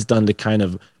stuff he's done to kind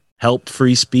of help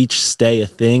free speech stay a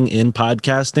thing in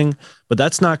podcasting. But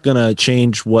that's not going to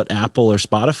change what Apple or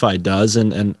Spotify does.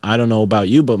 And I don't know about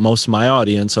you, but most of my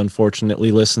audience,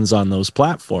 unfortunately, listens on those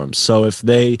platforms. So if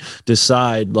they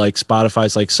decide, like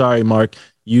Spotify's like, sorry, Mark,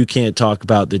 you can't talk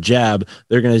about the jab,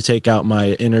 they're going to take out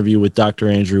my interview with Dr.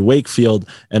 Andrew Wakefield,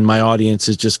 and my audience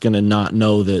is just going to not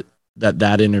know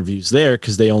that interview's there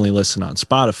because they only listen on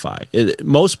Spotify.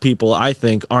 Most people, I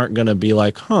think, aren't going to be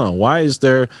like, why is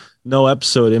there no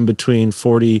episode in between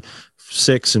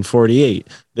 46 and 48?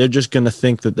 They're just going to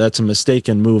think that that's a mistake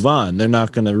and move on. They're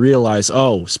not going to realize,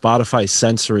 oh, Spotify's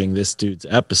censoring this dude's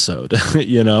episode,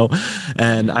 you know?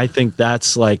 And I think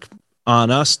that's like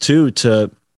on us too,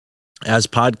 as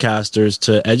podcasters,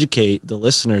 to educate the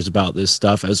listeners about this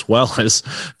stuff, as well as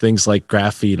things like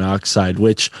graphene oxide,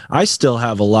 which I still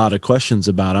have a lot of questions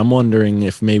about. I'm wondering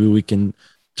if maybe we can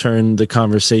turn the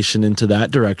conversation into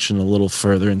that direction a little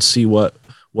further and see what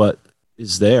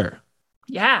is there.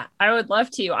 Yeah, I would love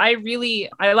to. I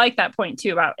like that point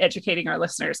too about educating our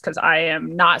listeners, because I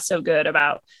am not so good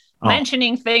about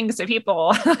mentioning things to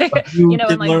people. You know,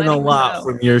 did learn a lot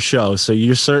from your show, so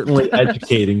you're certainly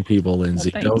educating people, Lindsay.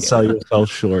 Well, don't sell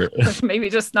yourself short. Maybe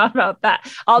just not about that.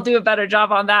 I'll do a better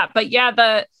job on that. But yeah,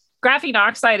 the graphene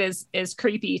oxide is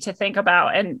creepy to think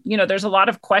about. And, you know, there's a lot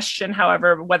of question,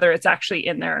 however, whether it's actually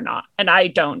in there or not. And I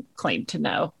don't claim to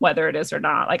know whether it is or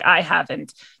not. Like, I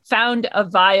haven't found a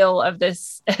vial of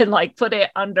this and like put it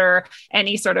under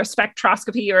any sort of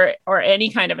spectroscopy or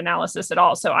any kind of analysis at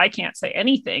all. So I can't say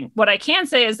anything. What I can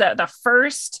say is that the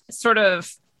first sort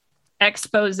of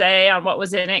expose on what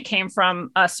was in it came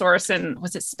from a source in,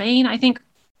 was it Spain, I think?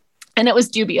 And it was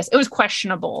dubious. It was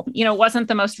questionable. You know, it wasn't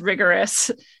the most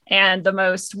rigorous and the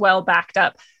most well backed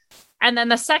up. And then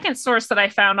the second source that I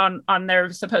found on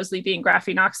there supposedly being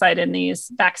graphene oxide in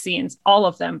these vaccines, all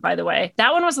of them, by the way,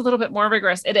 that one was a little bit more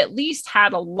rigorous. It at least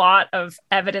had a lot of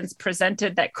evidence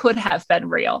presented that could have been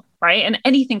real, right? And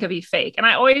anything could be fake. And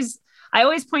I always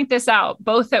point this out,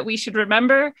 both that we should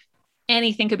remember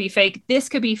anything could be fake. This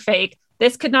could be fake.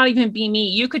 This could not even be me.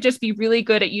 You could just be really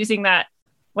good at using that,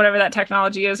 whatever that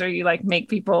technology is, or you like make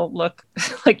people look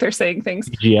like they're saying things.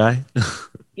 CGI.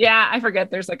 Yeah, I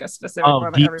forget. There's like a specific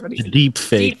one that everybody's deep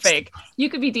fake. Deep fake. You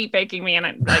could be deep faking me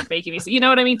and like baking me. So you know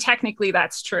what I mean? Technically,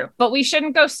 that's true. But we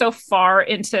shouldn't go so far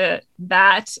into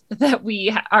that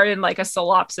we are in like a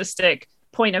solipsistic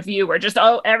point of view where just,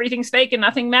 oh, everything's fake and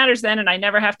nothing matters then. And I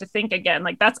never have to think again.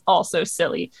 Like that's also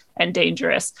silly and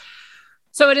dangerous.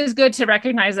 So it is good to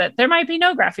recognize that there might be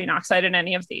no graphene oxide in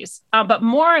any of these. But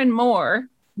more and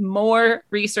more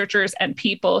researchers and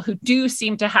people who do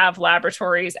seem to have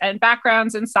laboratories and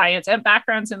backgrounds in science and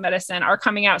backgrounds in medicine are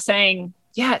coming out saying,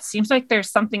 yeah, it seems like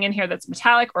there's something in here that's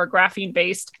metallic or graphene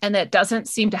based and that doesn't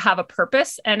seem to have a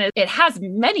purpose. And it has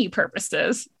many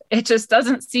purposes. It just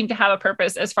doesn't seem to have a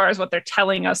purpose as far as what they're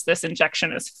telling us this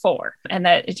injection is for. And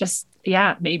that it just,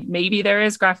 yeah, maybe there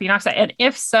is graphene oxide. And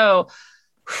if so,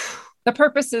 the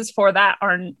purposes for that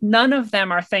are none of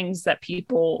them are things that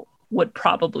people would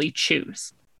probably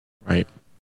choose. Right.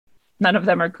 None of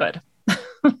them are good.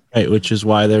 Right, which is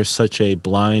why there's such a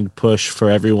blind push for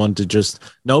everyone to just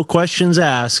no questions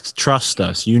asked, trust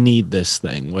us, you need this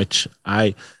thing, which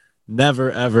I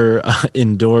never ever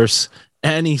endorse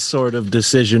any sort of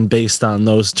decision based on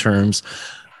those terms.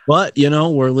 But, you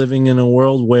know, we're living in a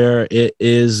world where it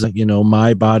is, you know,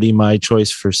 my body, my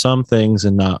choice for some things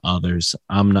and not others.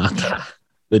 I'm not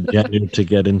the gender to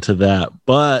get into that.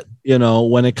 But, you know,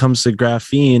 when it comes to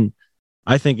graphene,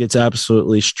 I think it's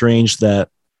absolutely strange that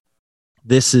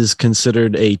this is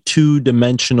considered a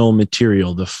two-dimensional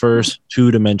material, the first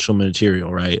two-dimensional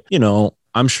material, right? You know,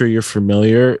 I'm sure you're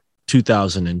familiar.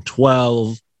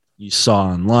 2012, you saw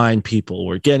online people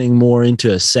were getting more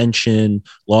into ascension,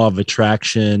 law of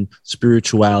attraction,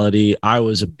 spirituality. I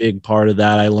was a big part of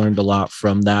that. I learned a lot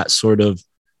from that sort of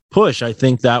push. I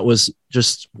think that was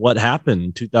just what happened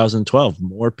in 2012.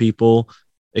 More people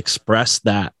expressed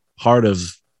that part of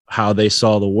how they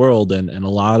saw the world. And a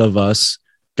lot of us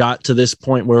got to this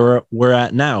point where we're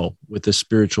at now with a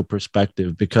spiritual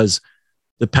perspective, because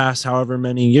the past however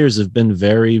many years have been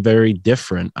very, very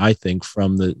different, I think,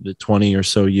 from the 20 or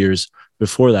so years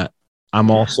before that. I'm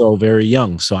also very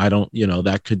young, so I don't, you know,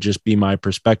 that could just be my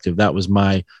perspective. That was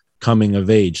my coming of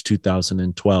age,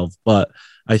 2012. But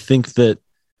I think that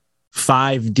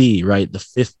 5D, right, the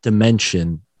fifth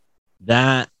dimension,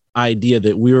 that idea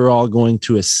that we were all going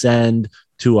to ascend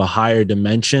to a higher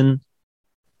dimension,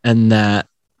 and that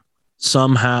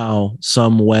somehow,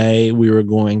 some way we were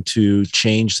going to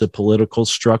change the political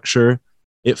structure.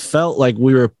 It felt like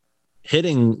we were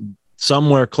hitting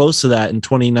somewhere close to that in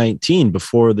 2019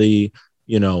 before the,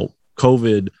 you know,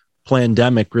 COVID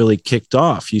pandemic really kicked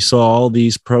off. You saw all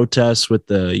these protests with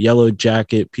the yellow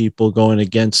jacket people going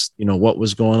against, you know, what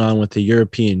was going on with the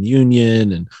European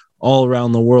Union, and all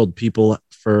around the world, people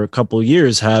for a couple of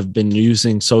years have been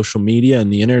using social media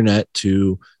and the internet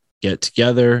to get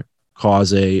together,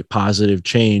 cause a positive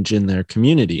change in their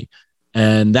community.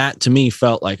 And that to me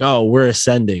felt like, oh, we're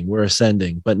ascending.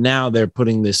 But now they're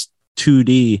putting this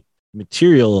 2D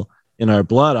material in our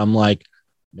blood. I'm like,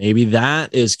 maybe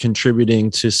that is contributing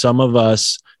to some of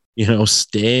us, you know,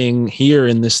 staying here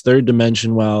in this third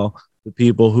dimension, while the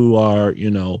people who are, you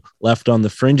know, left on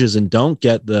the fringes and don't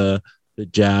get the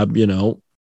jab, you know,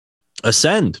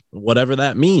 ascend, whatever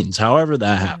that means, however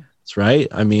that happens, right?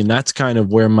 I mean, that's kind of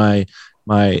where my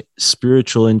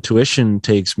spiritual intuition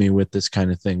takes me with this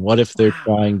kind of thing. What if they're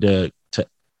trying to,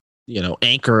 you know,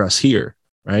 anchor us here,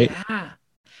 right? Yeah.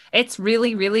 It's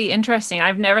really, really interesting.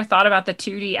 I've never thought about the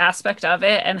 2D aspect of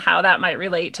it and how that might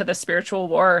relate to the spiritual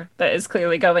war that is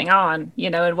clearly going on, you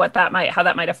know, and how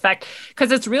that might affect,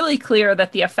 because it's really clear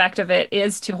that the effect of it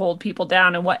is to hold people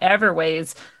down in whatever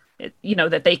ways, you know,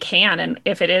 that they can. And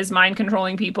if it is mind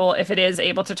controlling people, if it is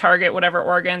able to target whatever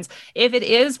organs, if it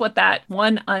is what that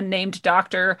one unnamed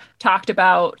doctor talked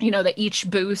about, you know, that each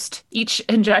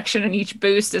injection and each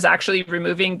boost is actually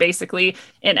removing, basically,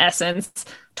 in essence,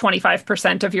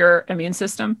 25% of your immune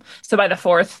system. So by the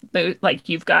fourth, like,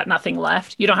 you've got nothing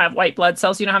left. You don't have white blood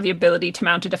cells. You don't have the ability to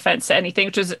mount a defense to anything,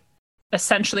 which is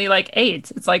essentially like AIDS.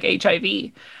 It's like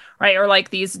HIV. Right? Or like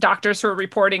these doctors who are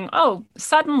reporting, oh,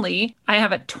 suddenly I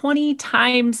have a 20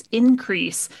 times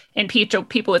increase in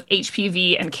people with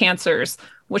HPV and cancers,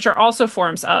 which are also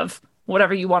forms of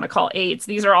whatever you want to call AIDS.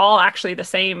 These are all actually the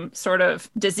same sort of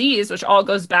disease, which all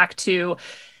goes back to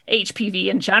HPV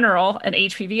in general. And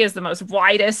HPV is the most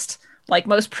widest, like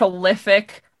most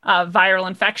prolific viral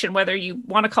infection, whether you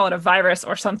want to call it a virus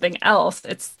or something else.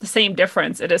 It's the same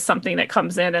difference. It is something that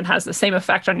comes in and has the same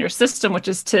effect on your system, which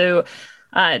is to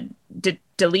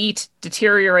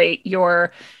deteriorate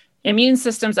your immune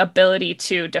system's ability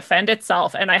to defend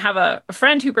itself. And I have a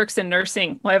friend who works in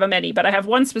nursing. Well, I have many, but I have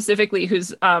one specifically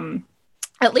who's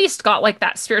at least got like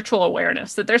that spiritual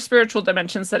awareness that there's spiritual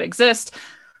dimensions that exist.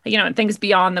 and things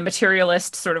beyond the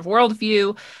materialist sort of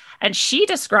worldview. And she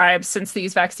describes, since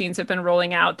these vaccines have been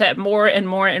rolling out, that more and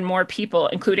more and more people,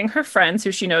 including her friends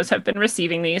who she knows have been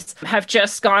receiving these, have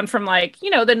just gone from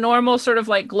the normal sort of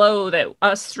glow that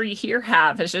us three here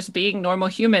have as just being normal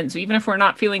humans. Even if we're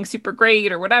not feeling super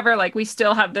great or whatever, we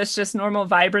still have this just normal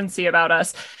vibrancy about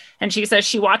us. And she says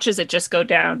she watches it just go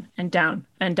down and down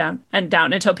and down and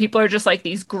down until people are just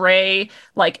these gray,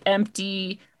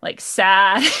 empty,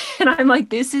 sad. And I'm like,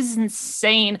 this is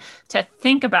insane to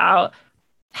think about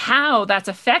how that's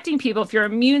affecting people. If your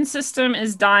immune system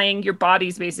is dying, your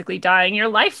body's basically dying, your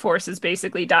life force is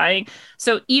basically dying.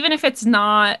 So even if it's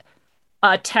not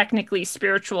a technically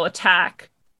spiritual attack,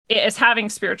 it is having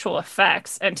spiritual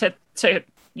effects. And to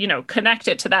connect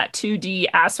it to that 2D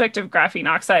aspect of graphene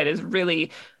oxide is really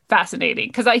fascinating,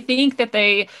 because I think that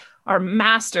they are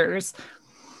masters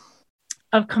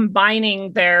of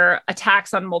combining their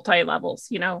attacks on multi-levels.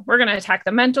 We're going to attack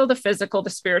the mental, the physical, the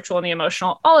spiritual, and the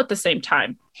emotional all at the same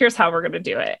time. Here's how we're going to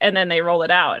do it. And then they roll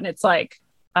it out. And it's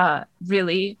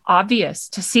really obvious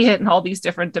to see it in all these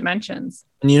different dimensions.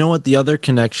 And you know what? The other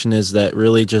connection is that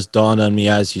really just dawned on me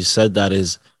as you said that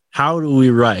is, how do we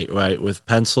write, right? With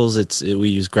pencils, we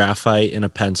use graphite in a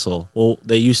pencil. Well,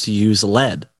 they used to use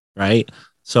lead, right?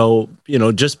 So,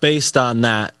 just based on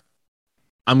that,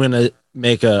 I'm going to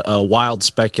make a wild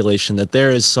speculation that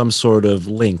there is some sort of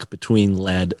link between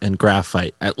lead and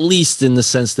graphite, at least in the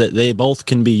sense that they both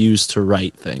can be used to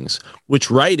write things,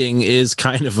 which writing is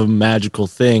kind of a magical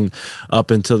thing. Up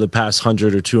until the past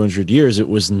 100 or 200 years, it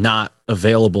was not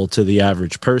available to the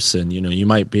average person. You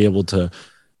might be able to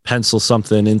pencil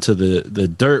something into the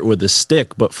dirt with a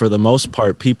stick, but for the most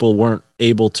part, people weren't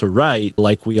able to write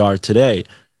like we are today.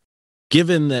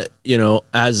 Given that,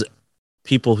 as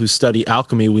people who study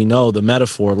alchemy, we know the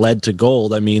metaphor lead to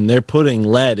gold. I mean, they're putting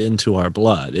lead into our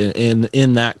blood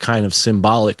in that kind of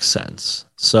symbolic sense.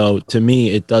 So to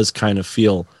me, it does kind of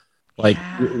feel like,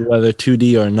 whether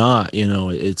 2D or not,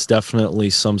 it's definitely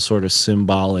some sort of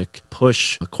symbolic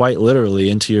push, quite literally,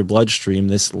 into your bloodstream,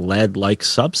 this lead-like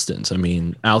substance. I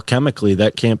mean, alchemically,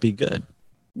 that can't be good.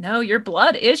 No, your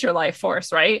blood is your life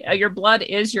force, right? Your blood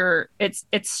is it's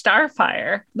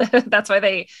starfire. That's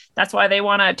why they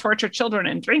want to torture children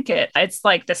and drink it. It's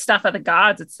like the stuff of the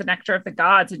gods. It's the nectar of the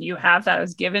gods. And you have that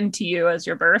as given to you as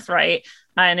your birthright.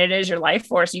 And it is your life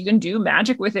force. You can do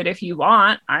magic with it if you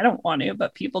want. I don't want to,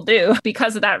 but people do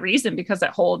because of that reason, because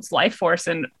it holds life force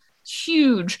in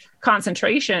huge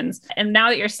concentrations. And now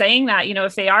that you're saying that,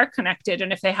 if they are connected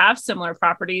and if they have similar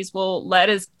properties, well, lead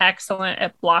is excellent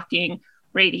at blocking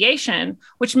radiation,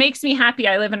 which makes me happy.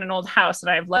 I live in an old house and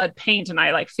I have lead paint and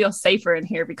I feel safer in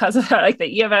here because of that.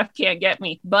 The EMF can't get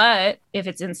me. But if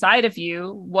it's inside of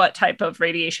you, what type of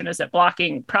radiation is it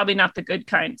blocking? Probably not the good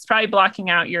kind. It's probably blocking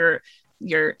out your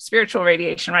spiritual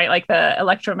radiation, right? The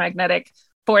electromagnetic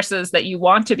forces that you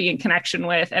want to be in connection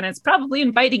with. And it's probably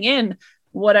inviting in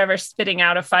whatever spitting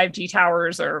out of 5G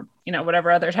towers or,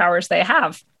 whatever other towers they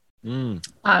have.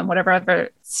 Whatever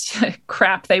other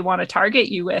crap they want to target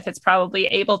you with, it's probably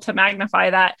able to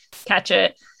magnify that, catch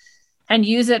it, and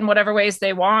use it in whatever ways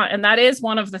they want. And that is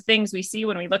one of the things we see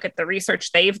when we look at the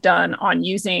research they've done on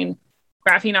using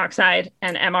graphene oxide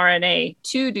and mRNA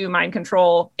to do mind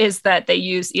control, is that they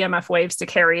use EMF waves to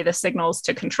carry the signals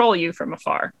to control you from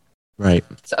afar. Right.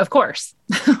 So of course,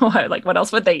 what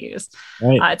else would they use?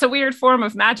 Right. It's a weird form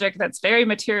of magic that's very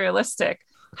materialistic,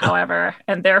 however,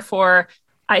 and therefore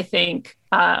I think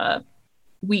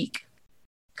weak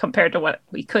compared to what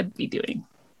we could be doing.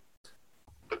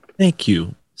 Thank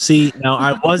you. See, now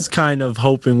I was kind of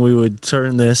hoping we would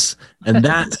turn this, and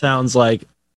that sounds like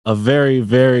a very,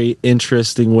 very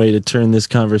interesting way to turn this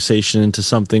conversation into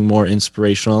something more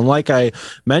inspirational. And like I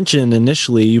mentioned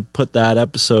initially, you put that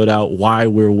episode out, Why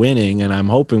We're Winning, and I'm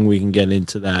hoping we can get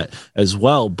into that as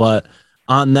well. But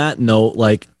on that note,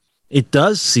 it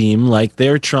does seem like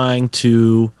they're trying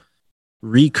to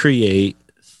recreate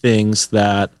things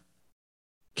that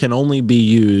can only be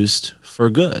used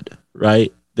for good,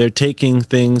 right? They're taking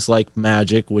things like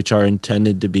magic, which are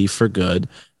intended to be for good,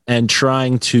 and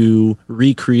trying to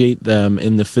recreate them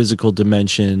in the physical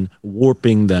dimension,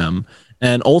 warping them.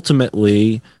 And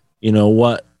ultimately,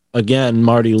 what, again,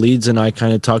 Marty Leeds and I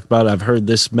kind of talked about, I've heard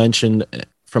this mentioned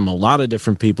from a lot of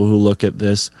different people who look at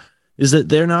this, is that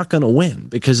they're not going to win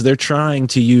because they're trying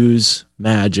to use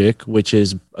magic, which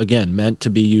is, again, meant to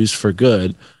be used for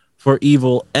good, for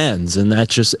evil ends. And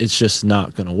it's just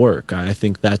not going to work. I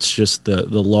think that's just the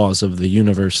laws of the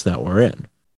universe that we're in.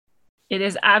 It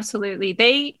is absolutely.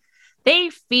 they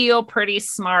feel pretty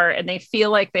smart and they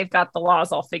feel like they've got the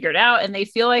laws all figured out, and they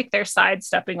feel like they're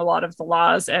sidestepping a lot of the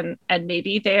laws, and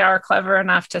maybe they are clever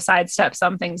enough to sidestep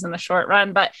some things in the short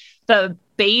run. But the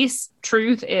base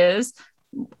truth is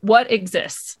what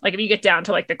exists. Like if you get down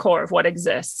to like the core of what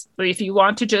exists, but if you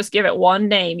want to just give it one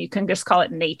name, you can just call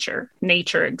it nature.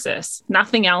 Nature exists.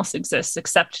 Nothing else exists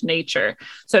except nature.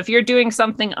 So if you're doing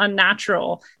something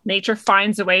unnatural, nature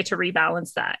finds a way to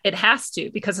rebalance that. It has to,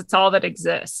 because it's all that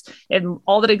exists, and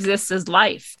all that exists is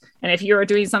life. And if you're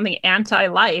doing something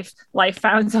anti-life, life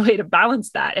finds a way to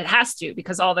balance that. It has to,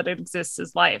 because all that exists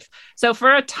is life. So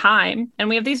for a time, and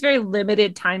we have these very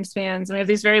limited time spans, and we have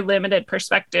these very limited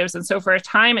perspectives. And so for a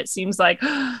time, it seems like,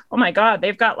 oh my God,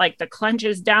 they've got like the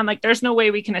clutches down. Like there's no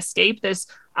way we can escape this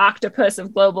octopus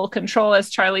of global control, as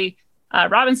Charlie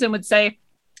Robinson would say.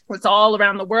 It's all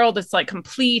around the world. It's like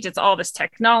complete. It's all this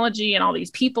technology, and all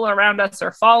these people around us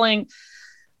are falling.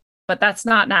 But that's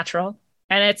not natural.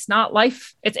 And it's not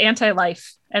life. It's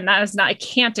anti-life. And that is not, it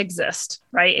can't exist,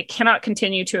 right? It cannot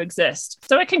continue to exist.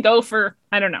 So it can go for,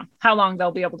 I don't know how long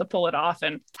they'll be able to pull it off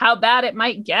and how bad it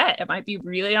might get. It might be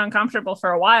really uncomfortable for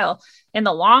a while. In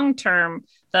the long term,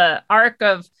 the arc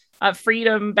of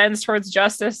freedom bends towards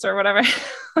justice or whatever,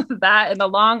 that in the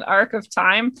long arc of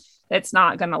time, it's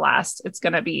not going to last. It's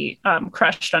going to be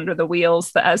crushed under the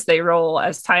wheels as they roll,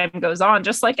 as time goes on,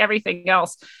 just like everything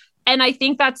else. And I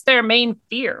think that's their main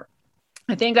fear.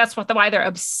 I think that's why they're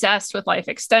obsessed with life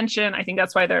extension. I think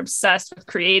that's why they're obsessed with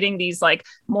creating these like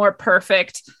more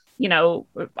perfect,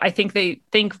 I think they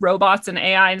think robots and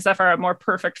AI and stuff are a more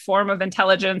perfect form of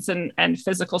intelligence and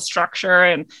physical structure.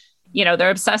 And, they're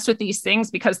obsessed with these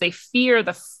things because they fear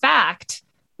the fact,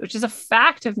 which is a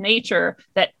fact of nature,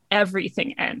 that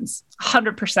everything ends,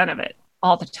 100% of it,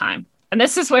 all the time. And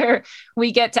this is where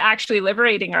we get to actually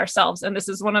liberating ourselves. And this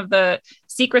is one of the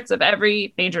secrets of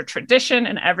every major tradition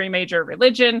and every major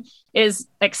religion, is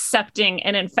accepting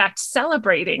and in fact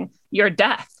celebrating your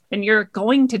death. And you're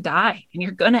going to die and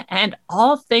you're going to end.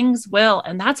 All things will.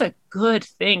 And that's a good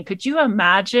thing. Could you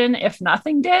imagine if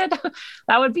nothing did?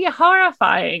 That would be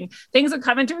horrifying. Things would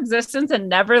come into existence and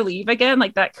never leave again.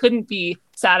 Like that couldn't be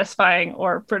satisfying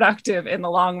or productive in the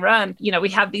long run. We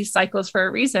have these cycles for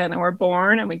a reason, and we're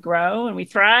born and we grow and we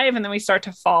thrive, and then we start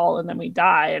to fall and then we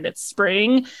die, and it's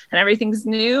spring and everything's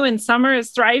new, and summer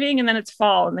is thriving, and then it's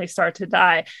fall and they start to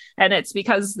die. And it's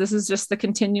because this is just the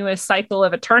continuous cycle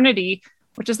of eternity,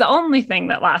 which is the only thing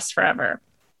that lasts forever.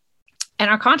 And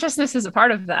our consciousness is a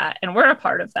part of that, and we're a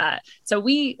part of that. So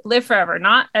we live forever,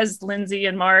 not as Lindsay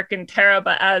and Mark and Tara,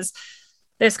 but as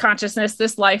this consciousness,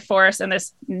 this life force, and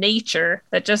this nature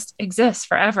that just exists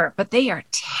forever. But they are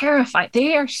terrified.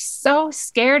 They are so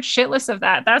scared shitless of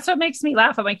that. That's what makes me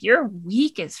laugh. I'm like, you're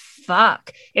weak as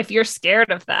fuck if you're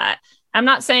scared of that. I'm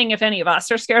not saying if any of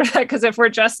us are scared of that, because if we're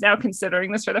just now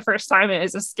considering this for the first time, it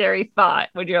is a scary thought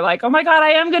when you're like, oh my God,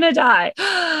 I am going to die.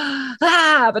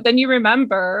 But then you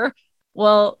remember,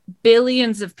 well,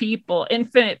 billions of people,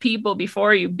 infinite people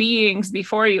before you, beings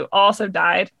before you also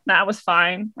died. That was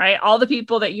fine, right? All the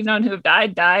people that you've known who have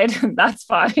died. That's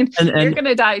fine. And you're going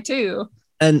to die too.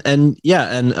 And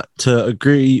to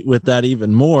agree with that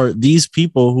even more, these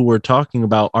people who we're talking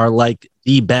about are like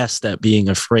the best at being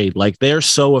afraid. Like they're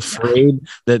so afraid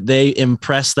that they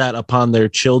impress that upon their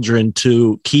children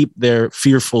to keep their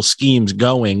fearful schemes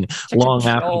going long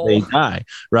after they die,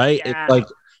 right? Yeah. It's like,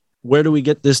 where do we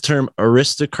get this term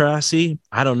aristocracy?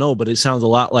 I don't know, but it sounds a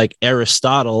lot like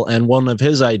Aristotle. And one of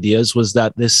his ideas was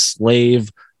that this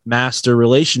slave master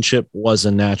relationship was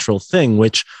a natural thing,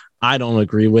 which I don't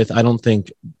agree with. I don't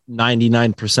think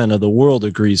 99% of the world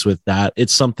agrees with that.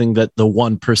 It's something that the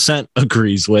 1%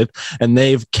 agrees with. And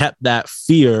they've kept that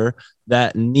fear,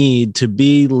 that need to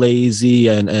be lazy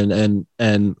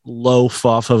and loaf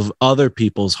off of other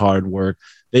people's hard work.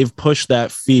 They've pushed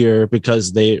that fear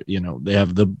because they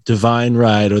have the divine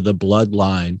right or the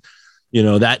bloodline,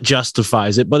 that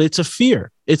justifies it. But it's a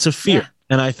fear. It's a fear. Yeah.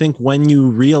 And I think when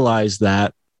you realize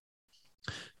that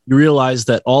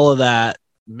all of that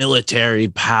military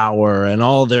power and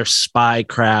all their spy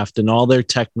craft and all their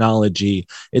technology,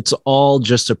 it's all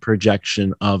just a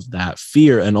projection of that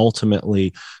fear. And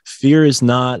ultimately, fear is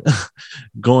not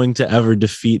going to ever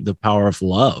defeat the power of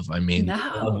love. I mean,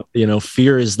 no.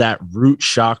 Fear is that root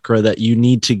chakra that you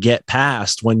need to get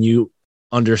past when you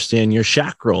understand your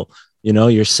chakral.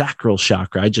 Your sacral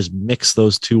chakra. I just mix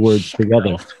those two words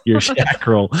together, your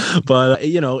chakral. But,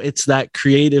 it's that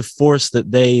creative force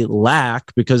that they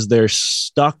lack because they're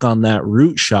stuck on that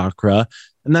root chakra.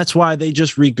 And that's why they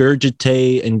just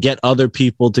regurgitate and get other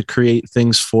people to create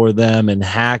things for them and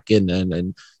hack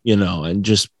and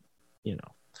just.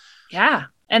 Yeah.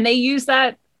 And they use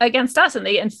that against us and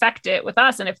they infect it with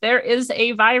us. And if there is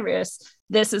a virus,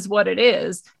 this is what it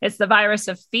is. It's the virus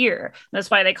of fear. That's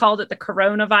why they called it the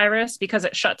coronavirus, because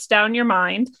it shuts down your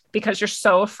mind because you're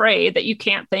so afraid that you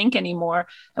can't think anymore.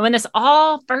 And when this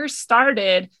all first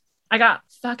started, I got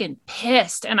fucking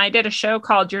pissed. And I did a show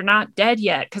called You're Not Dead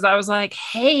Yet, because I was like,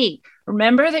 hey,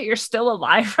 remember that you're still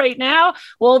alive right now?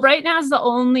 Well, right now is the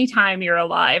only time you're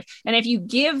alive. And if you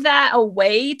give that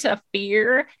away to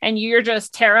fear and you're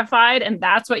just terrified and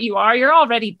that's what you are, you're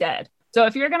already dead. So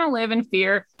if you're going to live in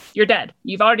fear, you're dead.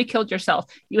 You've already killed yourself.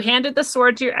 You handed the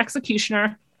sword to your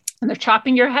executioner and they're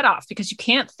chopping your head off because you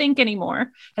can't think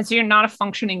anymore. And so you're not a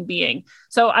functioning being.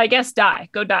 So I guess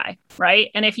go die. Right.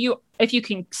 And if you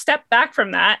can step back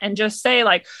from that and just say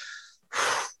like,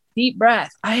 deep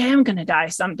breath, I am going to die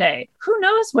someday. Who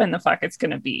knows when the fuck it's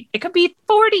going to be? It could be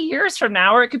 40 years from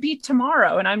now, or it could be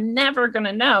tomorrow, and I'm never going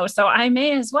to know. So I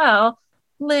may as well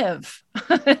live.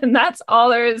 And that's all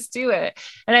there is to it.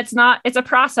 And it's a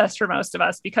process for most of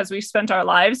us because we've spent our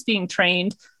lives being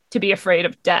trained to be afraid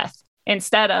of death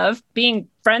instead of being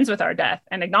friends with our death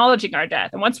and acknowledging our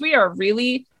death. And once we are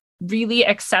really, really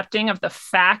accepting of the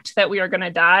fact that we are going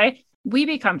to die, we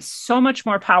become so much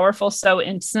more powerful so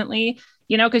instantly,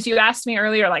 because you asked me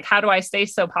earlier, like, how do I stay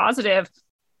so positive?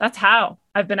 That's how.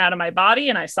 I've been out of my body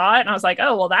and I saw it and I was like,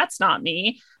 oh, well, that's not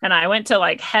me. And I went to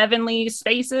like heavenly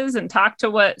spaces and talked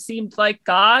to what seemed like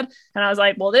God. And I was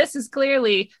like, well, this is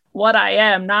clearly what I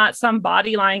am, not some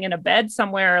body lying in a bed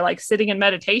somewhere, like sitting in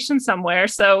meditation somewhere.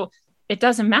 So it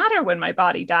doesn't matter when my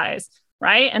body dies.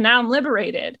 Right. And now I'm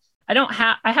liberated.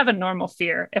 I have a normal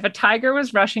fear. If a tiger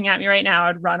was rushing at me right now,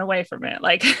 I'd run away from it.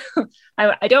 Like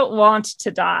I don't want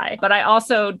to die, but I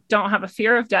also don't have a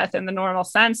fear of death in the normal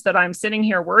sense that I'm sitting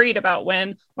here worried about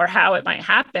when or how it might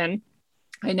happen.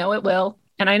 I know it will,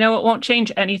 and I know it won't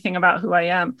change anything about who I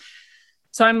am.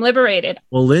 So I'm liberated.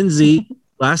 Well, Lindsay,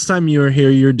 last time you were here,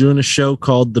 you were doing a show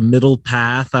called The Middle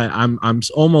Path. I'm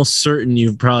almost certain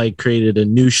you've probably created a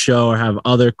new show or have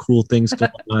other cool things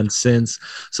going on since.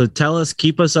 So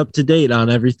keep us up to date on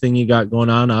everything you got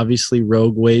going on. Obviously,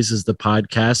 Rogue Ways is the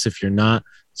podcast. If you're not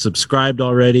subscribed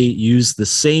already, use the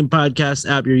same podcast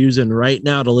app you're using right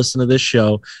now to listen to this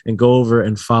show and go over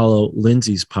and follow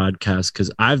Lindsay's podcast, because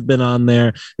I've been on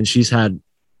there and she's had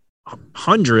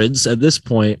hundreds at this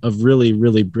point of really,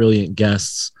 really brilliant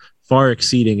guests, far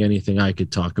exceeding anything I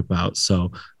could talk about.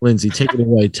 So, Lindsay, take it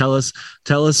away. Tell us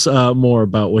more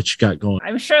about what you got going.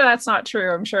 I'm sure that's not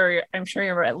true. I'm sure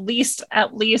you're at least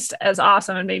as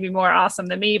awesome and maybe more awesome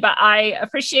than me, but I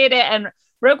appreciate it. And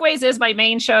Rogue Ways is my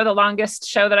main show, the longest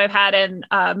show that I've had, and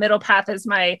Middle Path is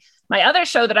my other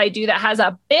show that I do that has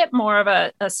a bit more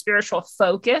of a spiritual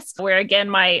focus, where again,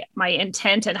 my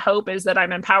intent and hope is that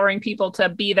I'm empowering people to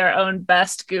be their own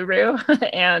best guru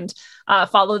and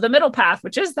follow the middle path,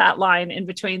 which is that line in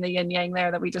between the yin yang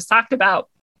there that we just talked about,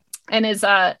 and is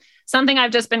something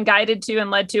I've just been guided to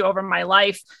and led to over my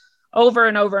life, over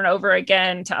and over and over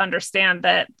again, to understand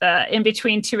that in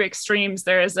between two extremes,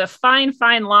 there is a fine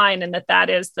line, and that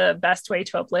is the best way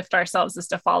to uplift ourselves is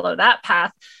to follow that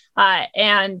path.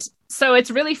 And so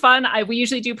it's really fun. We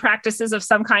usually do practices of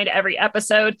some kind every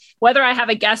episode, whether I have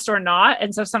a guest or not.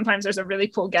 And so sometimes there's a really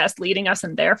cool guest leading us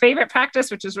in their favorite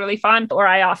practice, which is really fun. Or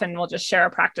I often will just share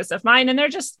a practice of mine. And they're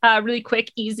just really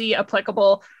quick, easy,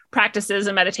 applicable practices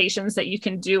and meditations that you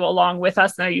can do along with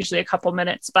us. And they're usually a couple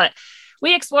minutes, but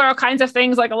we explore all kinds of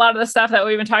things, like a lot of the stuff that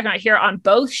we've been talking about here on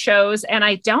both shows. And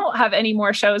I don't have any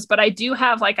more shows, but I do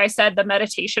have, like I said, the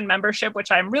meditation membership,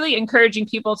 which I'm really encouraging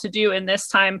people to do in this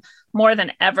time more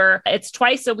than ever. It's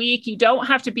twice a week. You don't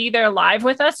have to be there live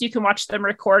with us. You can watch them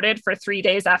recorded for 3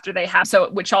 days after they have.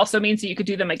 So, which also means that you could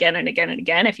do them again and again and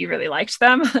again if you really liked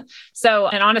them. So,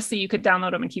 and honestly, you could download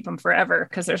them and keep them forever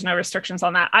because there's no restrictions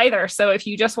on that either. So if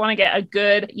you just want to get a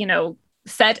good,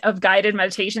 set of guided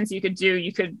meditations you could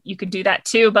do that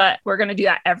too, but we're going to do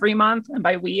that every month. And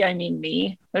by we, I mean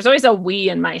me. There's always a we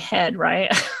in my head,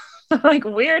 right? Like,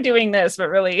 we're doing this, but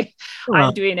really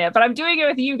I'm doing it, but I'm doing it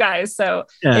with you guys. So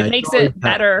it makes it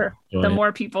better the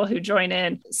more people who join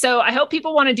in. So I hope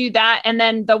people want to do that. And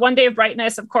then the One Day of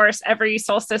Brightness, of course, every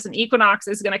solstice and equinox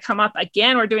is going to come up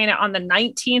again. We're doing it on the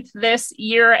 19th this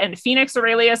year, and Phoenix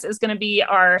Aurelius is going to be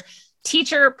our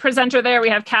teacher presenter there. We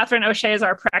have Catherine O'Shea as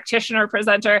our practitioner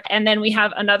presenter. And then we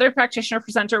have another practitioner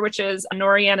presenter, which is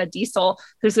Noriana Diesel,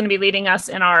 who's going to be leading us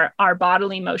in our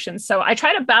bodily motions. So I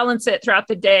try to balance it throughout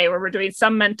the day, where we're doing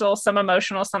some mental, some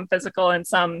emotional, some physical, and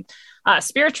some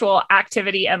spiritual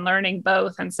activity and learning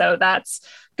both. And so that's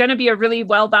going to be a really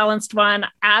well-balanced one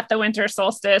at the winter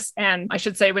solstice, and I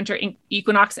should say winter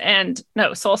equinox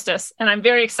solstice. And I'm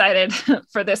very excited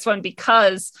for this one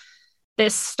because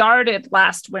this started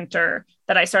last winter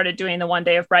that I started doing the 1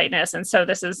 day of brightness. And so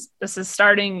this is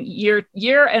starting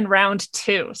year and round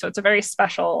 2. So it's a very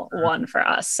special one for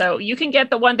us. So you can get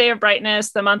the 1 day of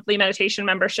brightness, the monthly meditation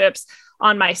memberships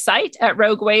on my site at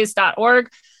rogueways.org,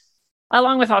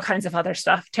 along with all kinds of other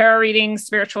stuff, tarot readings,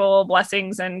 spiritual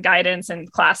blessings and guidance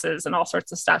and classes and all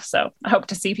sorts of stuff. So I hope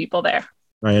to see people there.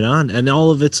 Right on. And all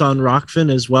of it's on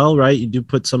Rockfin as well, right? You do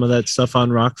put some of that stuff on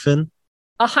Rockfin?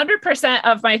 100%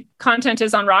 of my content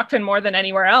is on Rockfin more than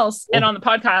anywhere else. Cool. And on the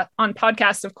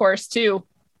podcast, of course, too.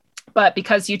 But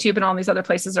because YouTube and all these other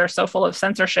places are so full of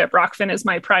censorship, Rockfin is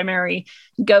my primary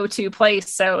go-to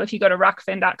place. So if you go to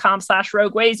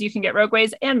rockfin.com/rogueways, you can get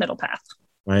Rogueways and Middle Path.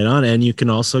 Right on. And you can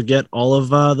also get all of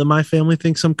the My Family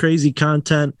Thinks I'm Crazy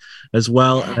content, as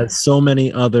well as so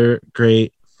many other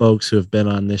great folks who have been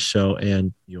on this show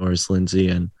and yours, Lindsay.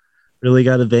 And really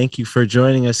got to thank you for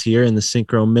joining us here in the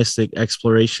Synchro Mystic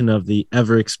exploration of the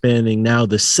ever-expanding, now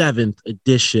the 7th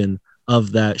edition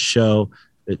of that show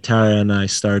that Tara and I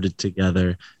started together.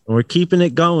 And we're keeping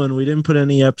it going. We didn't put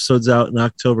any episodes out in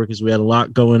October because we had a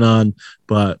lot going on,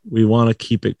 but we want to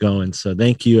keep it going. So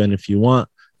thank you. And if you want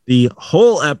the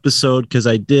whole episode, because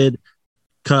I did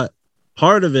cut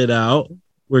part of it out,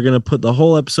 we're going to put the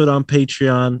whole episode on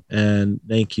Patreon. And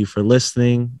thank you for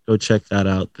listening. Go check that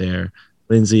out there.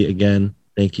 Lindsay, again,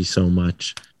 thank you so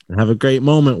much. And have a great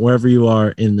moment wherever you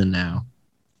are in the now.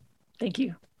 Thank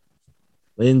you.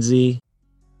 Lindsay.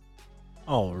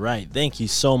 All right. Thank you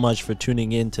so much for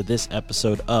tuning in to this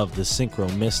episode of the Synchro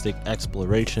Mystic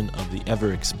exploration of the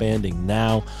ever-expanding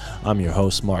now. I'm your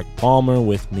host, Mark Palmer.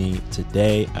 With me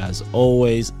today, as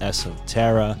always,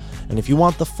 Esoterra. And if you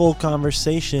want the full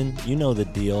conversation, you know the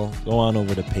deal. Go on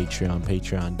over to Patreon,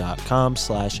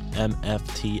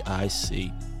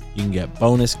 patreon.com/MFTIC. You can get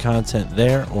bonus content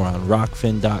there or on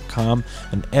rockfin.com.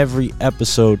 And every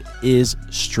episode is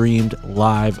streamed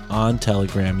live on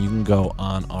Telegram. You can go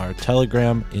on our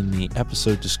Telegram in the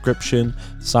episode description,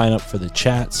 sign up for the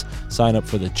chats, sign up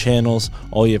for the channels.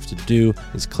 All you have to do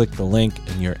is click the link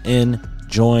and you're in.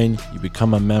 Join, you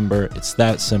become a member. It's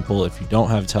that simple. If you don't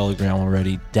have Telegram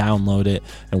already, download it.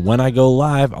 And when I go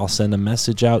live, I'll send a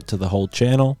message out to the whole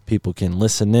channel. People can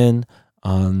listen in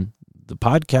on the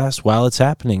podcast while it's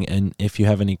happening. And if you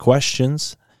have any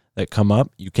questions that come up,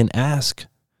 you can ask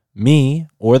me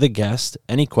or the guest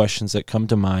any questions that come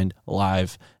to mind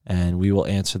live, and we will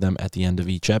answer them at the end of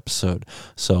each episode.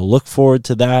 So look forward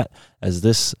to that. As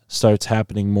this starts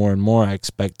happening more and more, I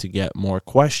expect to get more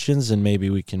questions, and maybe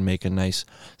we can make a nice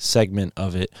segment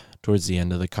of it towards the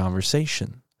end of the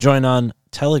conversation. Join on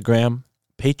Telegram,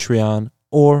 Patreon,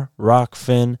 or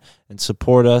Rockfin and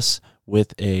support us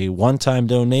with a one-time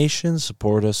donation,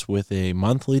 support us with a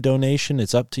monthly donation.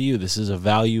 It's up to you. This is a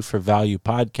value for value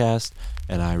podcast,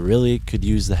 and I really could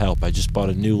use the help. I just bought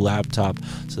a new laptop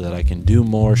so that I can do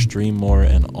more, stream more,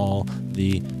 and all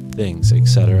the things,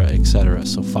 etc., etc.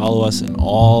 So follow us in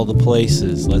all the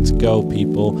places. Let's go,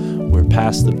 people. We're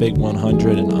past the big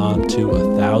 100 and on to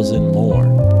 1,000 more.